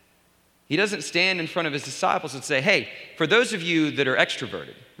task. He doesn't stand in front of his disciples and say, hey, for those of you that are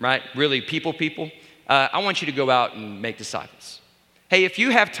extroverted, right, really people, I want you to go out and make disciples. Hey, if you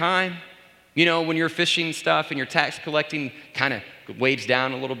have time, when you're fishing stuff and your tax collecting kind of weighs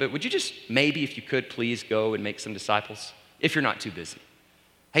down a little bit, would you just maybe, if you could, please go and make some disciples? If you're not too busy.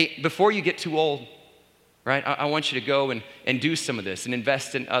 Hey, before you get too old, right, I want you to go and do some of this and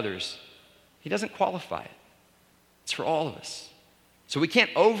invest in others. He doesn't qualify it. It's for all of us. So we can't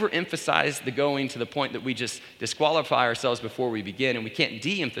overemphasize the going to the point that we just disqualify ourselves before we begin, and we can't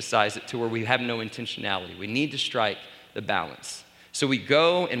de-emphasize it to where we have no intentionality. We need to strike the balance. So we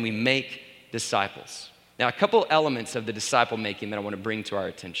go and we make disciples. Now, a couple elements of the disciple making that I want to bring to our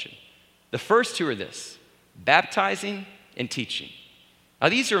attention. The first two are this: baptizing and teaching. Now,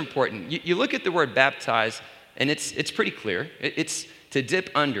 these are important. You look at the word baptize, and it's pretty clear. It's to dip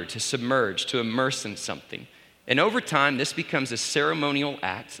under, to submerge, to immerse in something. And over time, this becomes a ceremonial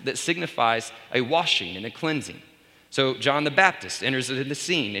act that signifies a washing and a cleansing. So John the Baptist enters into the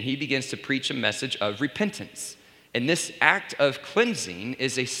scene, and he begins to preach a message of repentance. And this act of cleansing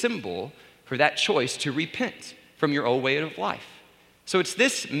is a symbol for that choice to repent from your old way of life. So it's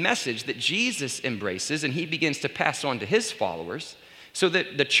this message that Jesus embraces, and he begins to pass on to his followers, so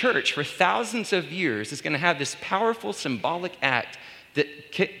that the church for thousands of years is going to have this powerful symbolic act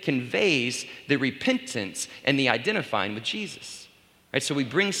that conveys the repentance and the identifying with Jesus. Right? So we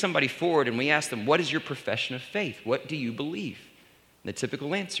bring somebody forward and we ask them, what is your profession of faith? What do you believe? And the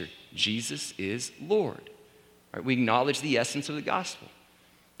typical answer: Jesus is Lord. Right? We acknowledge the essence of the gospel.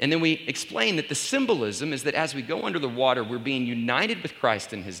 And then we explain that the symbolism is that as we go under the water, we're being united with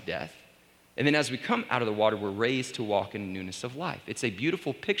Christ in his death. And then as we come out of the water, we're raised to walk in newness of life. It's a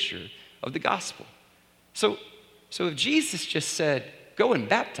beautiful picture of the gospel. So if Jesus just said, go and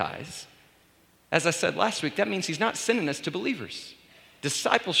baptize, as I said last week, that means he's not sending us to believers.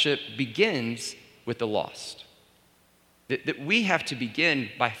 Discipleship begins with the lost. That we have to begin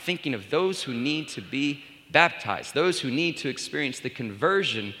by thinking of those who need to be baptized, those who need to experience the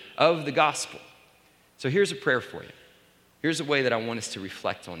conversion of the gospel. So here's a prayer for you. Here's a way that I want us to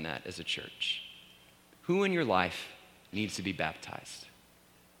reflect on that as a church. Who in your life needs to be baptized?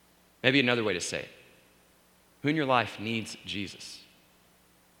 Maybe another way to say it: who in your life needs Jesus?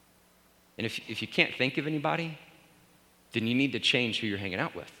 And if you can't think of anybody, then you need to change who you're hanging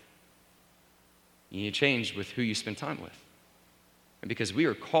out with. You need to change with who you spend time with. And because we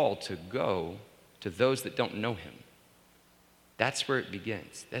are called to go to those that don't know him. That's where it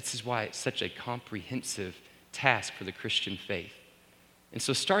begins. This is why it's such a comprehensive task for the Christian faith. And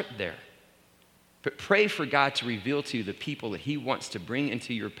so start there. But pray for God to reveal to you the people that he wants to bring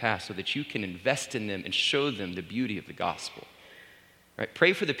into your path so that you can invest in them and show them the beauty of the gospel. Right?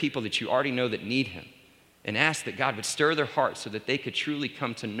 Pray for the people that you already know that need him, and ask that God would stir their hearts so that they could truly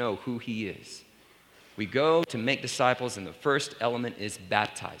come to know who he is. We go to make disciples, and the first element is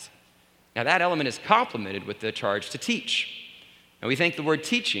baptizing. Now that element is complemented with the charge to teach. Now we think the word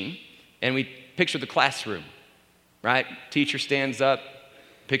teaching, and we picture the classroom, right? Teacher stands up,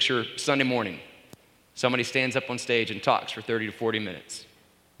 picture Sunday morning. Somebody stands up on stage and talks for 30 to 40 minutes,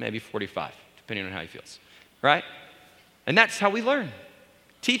 maybe 45, depending on how he feels, right? And that's how we learn.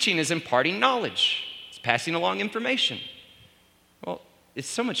 Teaching is imparting knowledge. It's passing along information. Well, it's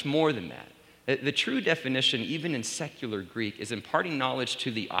so much more than that. The true definition, even in secular Greek, is imparting knowledge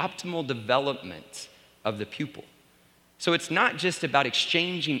to the optimal development of the pupil. So it's not just about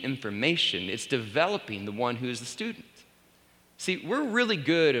exchanging information, it's developing the one who is the student. See, we're really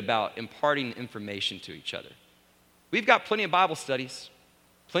good about imparting information to each other. We've got plenty of Bible studies,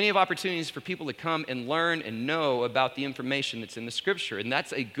 plenty of opportunities for people to come and learn and know about the information that's in the scripture, and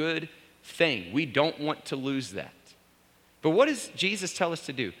that's a good thing. We don't want to lose that. But what does Jesus tell us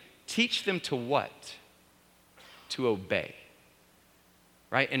to do? Teach them to what? To obey.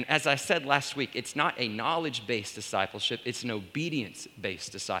 Right? And as I said last week, it's not a knowledge-based discipleship, it's an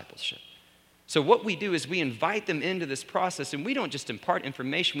obedience-based discipleship. So what we do is we invite them into this process, and we don't just impart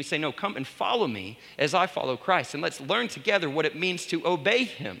information. We say, no, come and follow me as I follow Christ, and let's learn together what it means to obey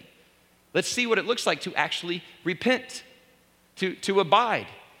him. Let's see what it looks like to actually repent, to abide,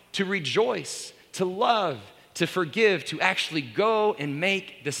 to rejoice, to love, to forgive, to actually go and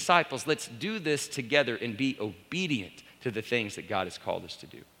make disciples. Let's do this together and be obedient to the things that God has called us to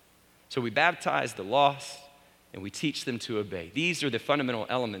do. So we baptize the lost and we teach them to obey. These are the fundamental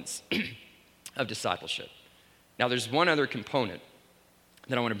elements of discipleship. Now there's one other component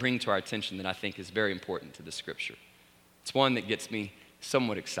that I want to bring to our attention that I think is very important to the scripture. It's one that gets me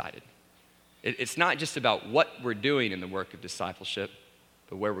somewhat excited. It's not just about what we're doing in the work of discipleship,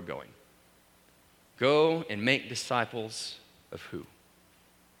 but where we're going. Go and make disciples of who?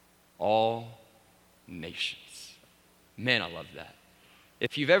 All nations. Man, I love that.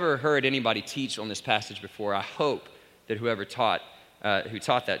 If you've ever heard anybody teach on this passage before, I hope that who taught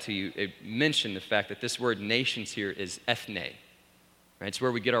that to you, it mentioned the fact that this word nations here is ethne. Right? It's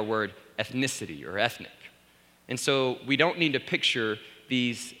where we get our word ethnicity or ethnic. And so we don't need to picture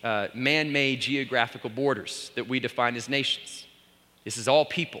these man-made geographical borders that we define as nations. This is all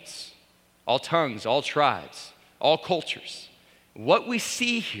peoples, all tongues, all tribes, all cultures. What we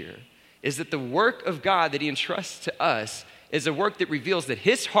see here is that the work of God that he entrusts to us is a work that reveals that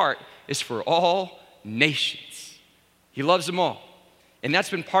his heart is for all nations. He loves them all. And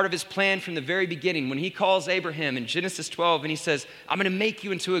that's been part of his plan from the very beginning. When he calls Abraham in Genesis 12 and he says, I'm going to make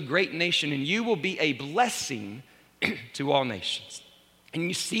you into a great nation and you will be a blessing to all nations. And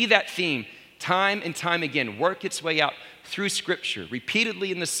you see that theme time and time again work its way out through Scripture,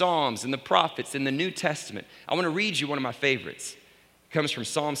 repeatedly in the Psalms, in the prophets, in the New Testament. I want to read you one of my favorites. It comes from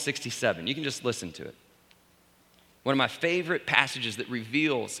Psalm 67. You can just listen to it. One of my favorite passages that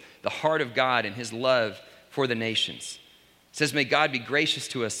reveals the heart of God and his love for the nations. It says, may God be gracious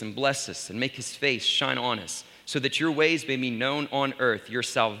to us and bless us and make his face shine on us so that your ways may be known on earth, your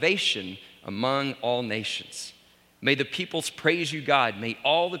salvation among all nations. May the peoples praise you, God. May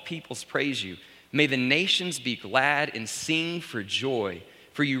all the peoples praise you. May the nations be glad and sing for joy,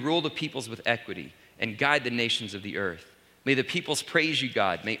 for you rule the peoples with equity and guide the nations of the earth. May the peoples praise you,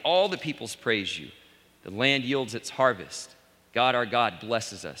 God. May all the peoples praise you. The land yields its harvest. God, our God,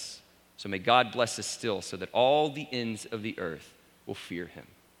 blesses us. So may God bless us still so that all the ends of the earth will fear him.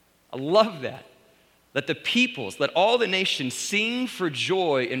 I love that. Let the peoples, let all the nations sing for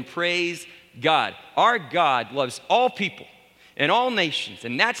joy and praise God. Our God loves all people and all nations,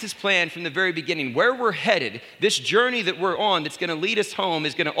 and that's his plan from the very beginning. Where we're headed, this journey that we're on that's going to lead us home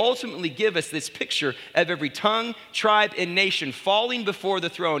is going to ultimately give us this picture of every tongue, tribe, and nation falling before the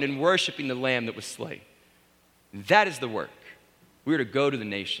throne and worshiping the Lamb that was slain. That is the work. We're to go to the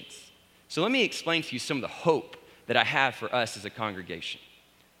nations. So let me explain to you some of the hope that I have for us as a congregation.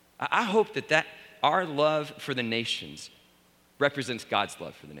 I hope that our love for the nations represents God's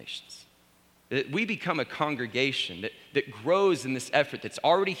love for the nations. That we become a congregation that grows in this effort that's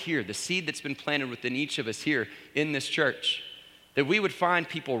already here, the seed that's been planted within each of us here in this church. That we would find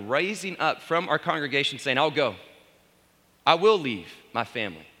people rising up from our congregation saying, I'll go. I will leave my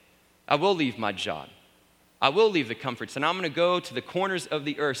family. I will leave my job. I will leave the comforts, and I'm going to go to the corners of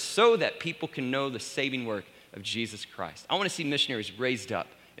the earth so that people can know the saving work of Jesus Christ. I want to see missionaries raised up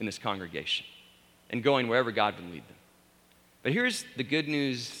in this congregation and going wherever God would lead them. But here's the good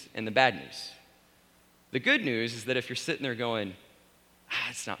news and the bad news. The good news is that if you're sitting there going,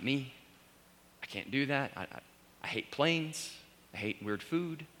 it's not me. I can't do that. I hate planes. I hate weird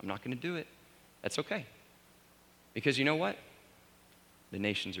food. I'm not going to do it. That's okay. Because you know what? The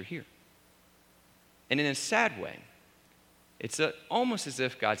nations are here. And in a sad way, it's almost as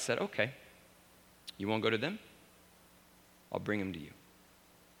if God said, okay, you won't go to them? I'll bring them to you.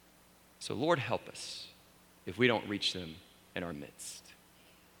 So Lord, help us if we don't reach them in our midst.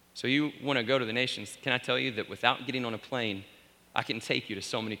 So you want to go to the nations, can I tell you that without getting on a plane, I can take you to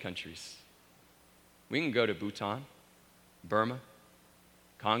so many countries. We can go to Bhutan, Burma,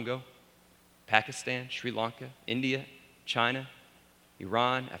 Congo, Pakistan, Sri Lanka, India, China,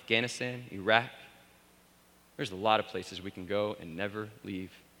 Iran, Afghanistan, Iraq. There's a lot of places we can go and never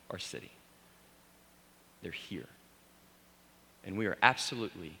leave our city. They're here. And we are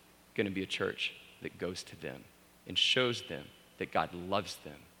absolutely going to be a church that goes to them and shows them that God loves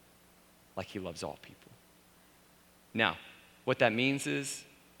them like he loves all people. Now, what that means is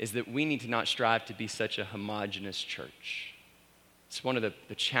that we need to not strive to be such a homogenous church. It's one of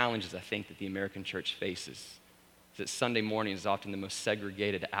the challenges I think that the American church faces, is that Sunday morning is often the most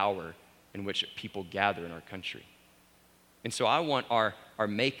segregated hour in which people gather in our country. And so I want our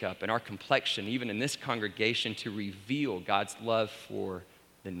makeup and our complexion, even in this congregation, to reveal God's love for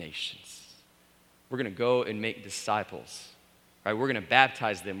the nations. We're going to go and make disciples. Right? We're going to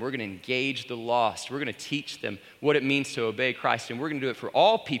baptize them. We're going to engage the lost. We're going to teach them what it means to obey Christ. And we're going to do it for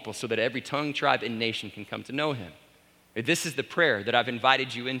all people so that every tongue, tribe, and nation can come to know him. This is the prayer that I've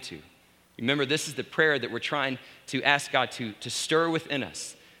invited you into. Remember, this is the prayer that we're trying to ask God to stir within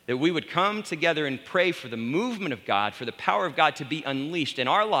us. That we would come together and pray for the movement of God, for the power of God to be unleashed in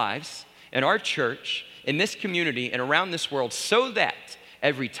our lives, in our church, in this community, and around this world so that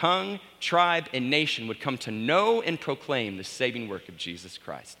every tongue, tribe, and nation would come to know and proclaim the saving work of Jesus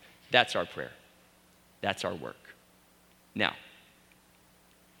Christ. That's our prayer. That's our work. Now,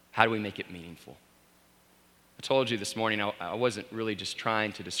 how do we make it meaningful? I told you this morning I wasn't really just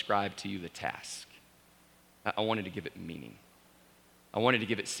trying to describe to you the task. I wanted to give it meaning. I wanted to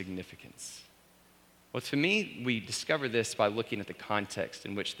give it significance. Well, to me, we discover this by looking at the context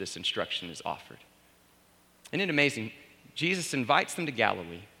in which this instruction is offered. Isn't it amazing? Jesus invites them to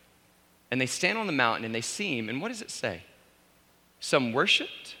Galilee, and they stand on the mountain and they see him, and what does it say? Some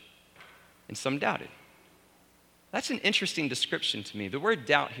worshiped and some doubted. That's an interesting description to me. The word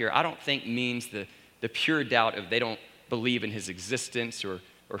doubt here, I don't think means the pure doubt of they don't believe in his existence or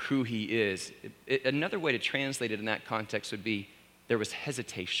who he is. Another way to translate it in that context would be there was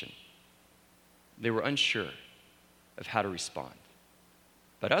hesitation. They were unsure of how to respond.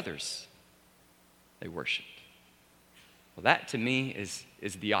 But others, they worshiped. Well, that to me is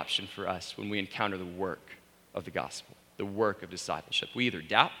the option for us when we encounter the work of the gospel, the work of discipleship. We either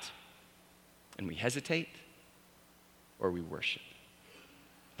doubt and we hesitate, or we worship.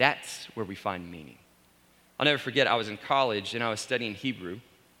 That's where we find meaning. I'll never forget, I was in college and I was studying Hebrew.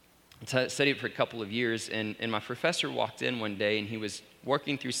 I studied it for a couple of years, and my professor walked in one day and he was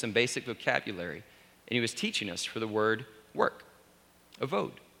working through some basic vocabulary, and he was teaching us for the word work,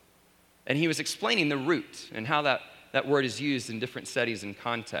 avod. And he was explaining the root and how that word is used in different settings and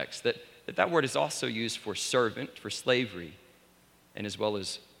contexts, that word is also used for servant, for slavery, and as well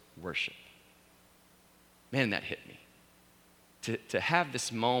as worship. Man, that hit me. To have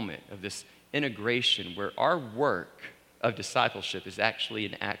this moment of this integration where our work of discipleship is actually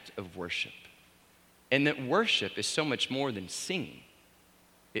an act of worship. And that worship is so much more than singing.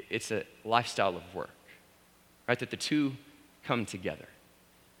 It's a lifestyle of work, right? That the two come together.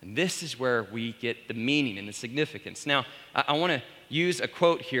 And this is where we get the meaning and the significance. Now, I want to use a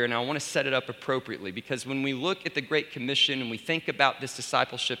quote here, and I want to set it up appropriately, because when we look at the Great Commission and we think about this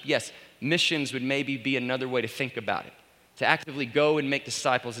discipleship, yes, missions would maybe be another way to think about it. To actively go and make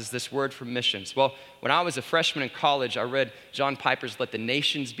disciples is this word for missions. Well, when I was a freshman in college, I read John Piper's Let the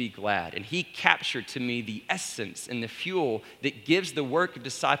Nations Be Glad, and he captured to me the essence and the fuel that gives the work of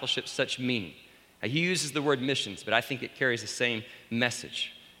discipleship such meaning. Now, he uses the word missions, but I think it carries the same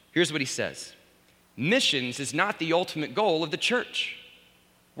message. Here's what he says. Missions is not the ultimate goal of the church.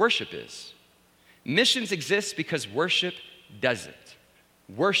 Worship is. Missions exists because worship doesn't.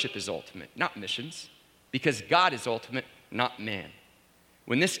 Worship is ultimate, not missions, because God is ultimate, not man.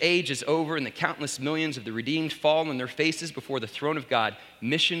 When this age is over and the countless millions of the redeemed fall on their faces before the throne of God,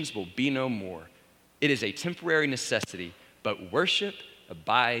 missions will be no more. It is a temporary necessity, but worship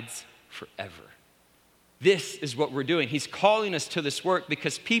abides forever. This is what we're doing. He's calling us to this work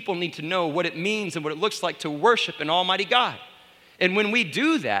because people need to know what it means and what it looks like to worship an almighty God. And when we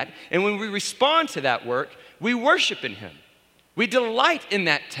do that, and when we respond to that work, we worship in him. We delight in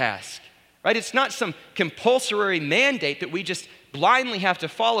that task. Right? It's not some compulsory mandate that we just blindly have to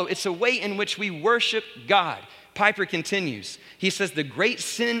follow. It's a way in which we worship God. Piper continues. He says, the great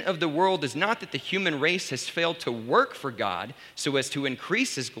sin of the world is not that the human race has failed to work for God so as to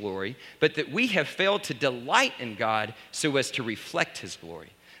increase his glory, but that we have failed to delight in God so as to reflect his glory.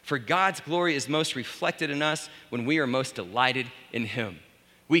 For God's glory is most reflected in us when we are most delighted in him.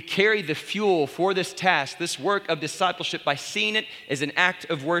 We carry the fuel for this task, this work of discipleship, by seeing it as an act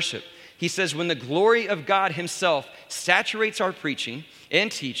of worship. He says, when the glory of God himself saturates our preaching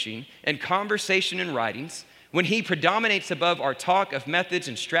and teaching and conversation and writings, when he predominates above our talk of methods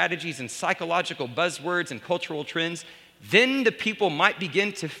and strategies and psychological buzzwords and cultural trends, then the people might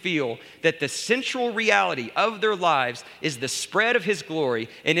begin to feel that the central reality of their lives is the spread of his glory,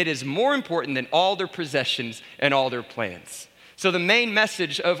 and it is more important than all their possessions and all their plans. So the main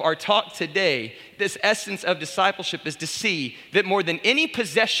message of our talk today, this essence of discipleship, is to see that more than any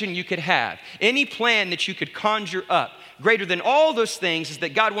possession you could have, any plan that you could conjure up, greater than all those things is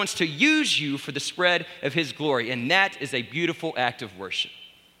that God wants to use you for the spread of his glory. And that is a beautiful act of worship.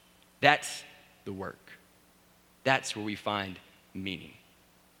 That's the work. That's where we find meaning.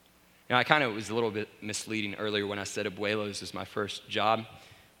 Now, I kind of was a little bit misleading earlier when I said Abuelos is my first job.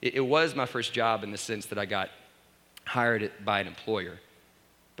 It was my first job in the sense that I got hired by an employer.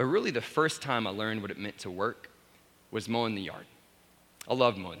 But really the first time I learned what it meant to work was mowing the yard. I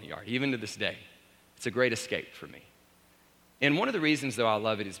love mowing the yard, even to this day. It's a great escape for me. And one of the reasons, though, I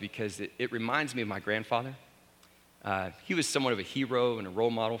love it is because it reminds me of my grandfather. He was somewhat of a hero and a role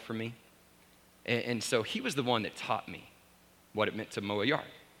model for me. And so he was the one that taught me what it meant to mow a yard,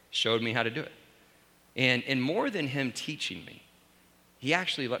 showed me how to do it. And more than him teaching me, he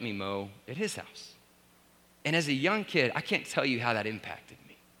actually let me mow at his house. And as a young kid, I can't tell you how that impacted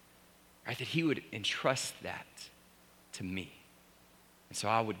me, right? That he would entrust that to me. And so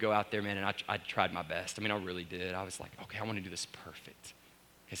I would go out there, man, and I tried my best. I mean, I really did. I was like, okay, I want to do this perfect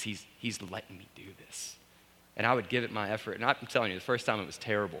because he's letting me do this. And I would give it my effort. And I'm telling you, the first time it was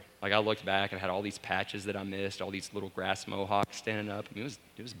terrible. Like I looked back and I had all these patches that I missed, all these little grass mohawks standing up. I mean,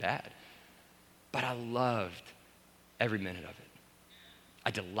 it was bad. But I loved every minute of it.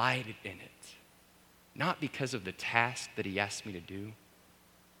 I delighted in it. Not because of the task that he asked me to do,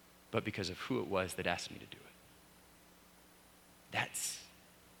 but because of who it was that asked me to do it. That's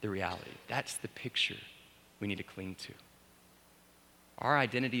the reality. That's the picture we need to cling to. Our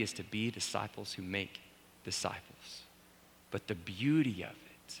identity is to be disciples who make disciples. But the beauty of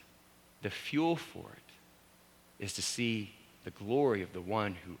it, the fuel for it, is to see the glory of the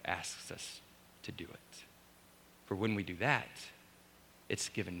one who asks us to do it. For when we do that, it's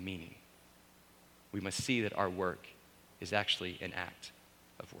given meaning. We must see that our work is actually an act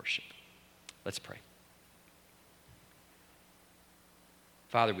of worship. Let's pray.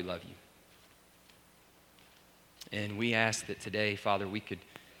 Father, we love you. And we ask that today, Father, we could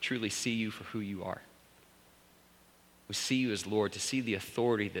truly see you for who you are. We see you as Lord, to see the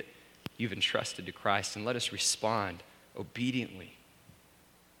authority that you've entrusted to Christ, and let us respond obediently.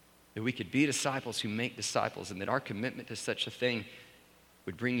 That we could be disciples who make disciples, and that our commitment to such a thing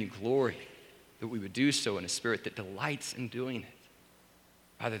would bring you glory, that we would do so in a spirit that delights in doing it.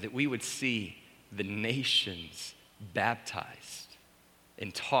 Father, that we would see the nations baptized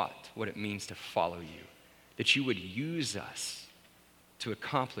and taught what it means to follow you, that you would use us to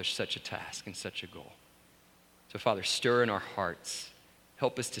accomplish such a task and such a goal. So, Father, stir in our hearts.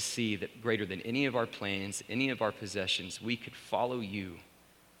 Help us to see that greater than any of our plans, any of our possessions, we could follow you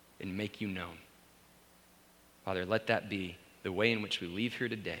and make you known. Father, let that be the way in which we leave here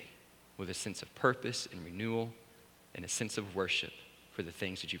today, with a sense of purpose and renewal and a sense of worship for the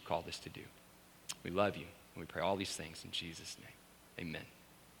things that you've called us to do. We love you, and we pray all these things in Jesus' name. Amen.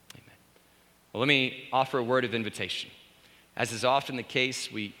 Amen. Well, let me offer a word of invitation. As is often the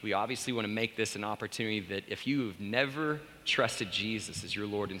case, we obviously want to make this an opportunity that if you have never trusted Jesus as your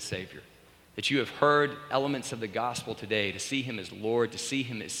Lord and Savior, that you have heard elements of the gospel today, to see him as Lord, to see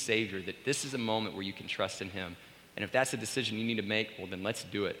him as Savior, that this is a moment where you can trust in him. And if that's a decision you need to make, well, then let's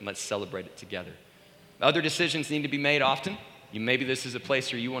do it and let's celebrate it together. Other decisions need to be made often. Maybe this is a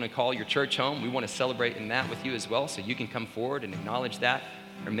place where you want to call your church home. We want to celebrate in that with you as well, so you can come forward and acknowledge that.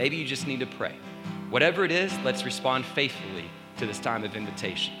 Or maybe you just need to pray. Whatever it is, let's respond faithfully to this time of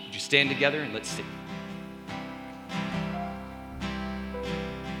invitation. Would you stand together and let's sing.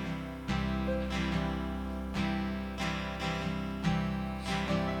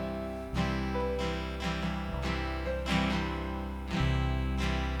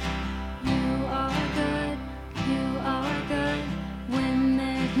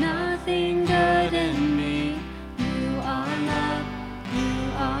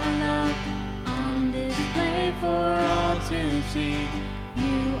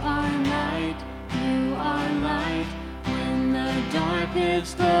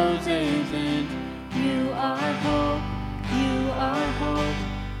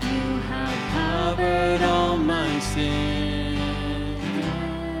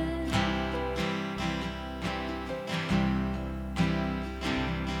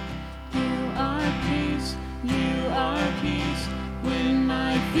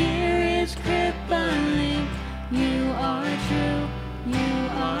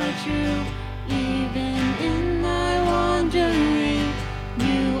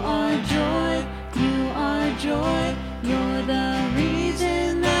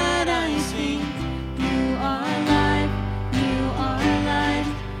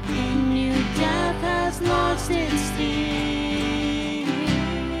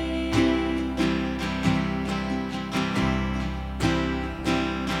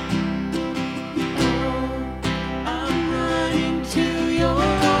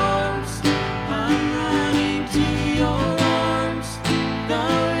 I'm running to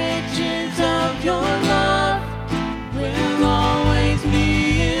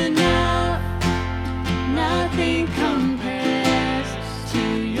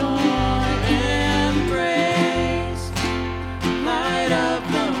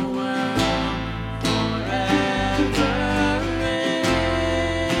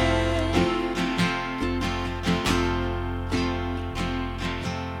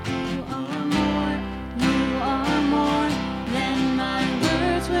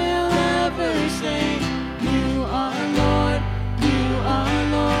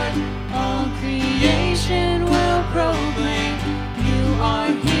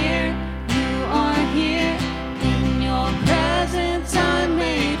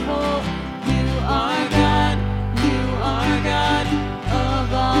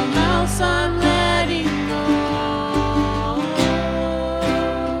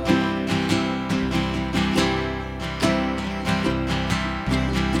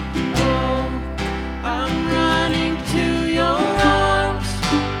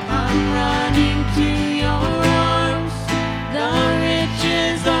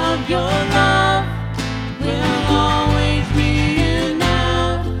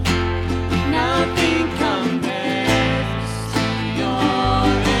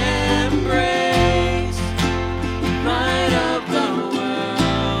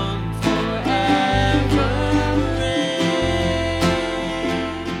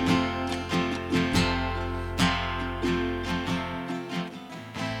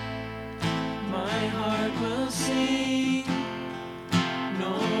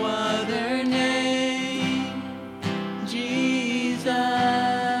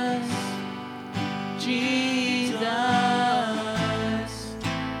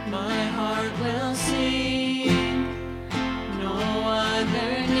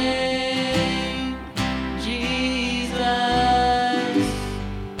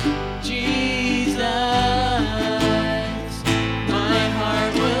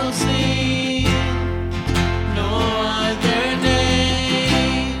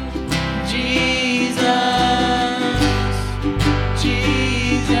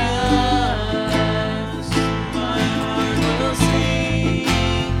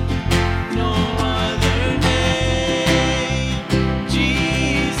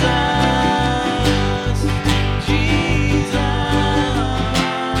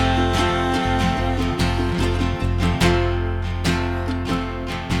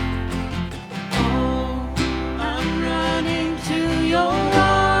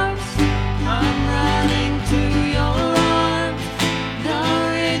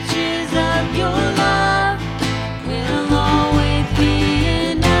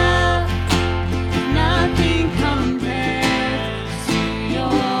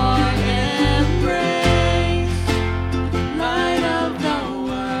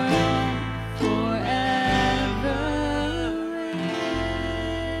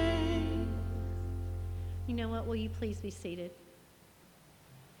Please be seated.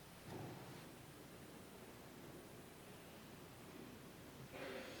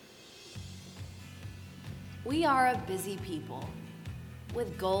 We are a busy people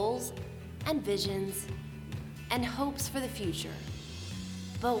with goals and visions and hopes for the future.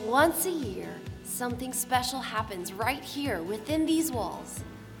 But once a year, something special happens right here within these walls.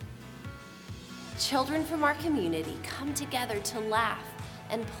 Children from our community come together to laugh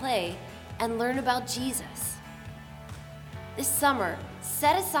and play and learn about Jesus. This summer,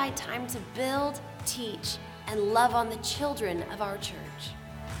 set aside time to build, teach, and love on the children of our church.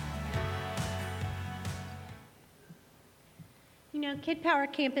 You know, Kid Power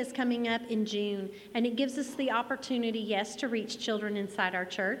Camp is coming up in June, and it gives us the opportunity, yes, to reach children inside our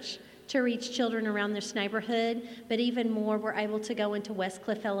church, to reach children around this neighborhood, but even more, we're able to go into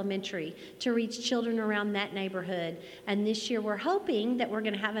Westcliff Elementary to reach children around that neighborhood. And this year, we're hoping that we're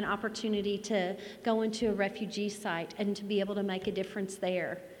going to have an opportunity to go into a refugee site and to be able to make a difference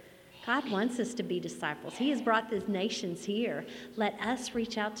there. God wants us to be disciples. He has brought the nations here. Let us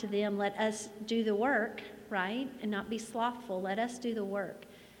reach out to them. Let us do the work, right? And not be slothful. Let us do the work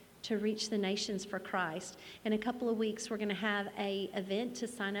to reach the nations for Christ. In a couple of weeks, we're going to have an event to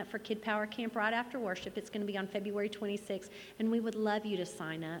sign up for Kid Power Camp right after worship. It's going to be on February 26th, and we would love you to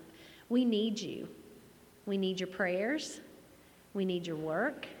sign up. We need you. We need your prayers. We need your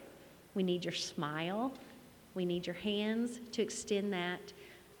work. We need your smile. We need your hands to extend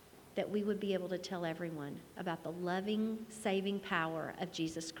that we would be able to tell everyone about the loving, saving power of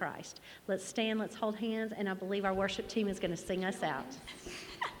Jesus Christ. Let's stand, let's hold hands, and I believe our worship team is going to sing us out.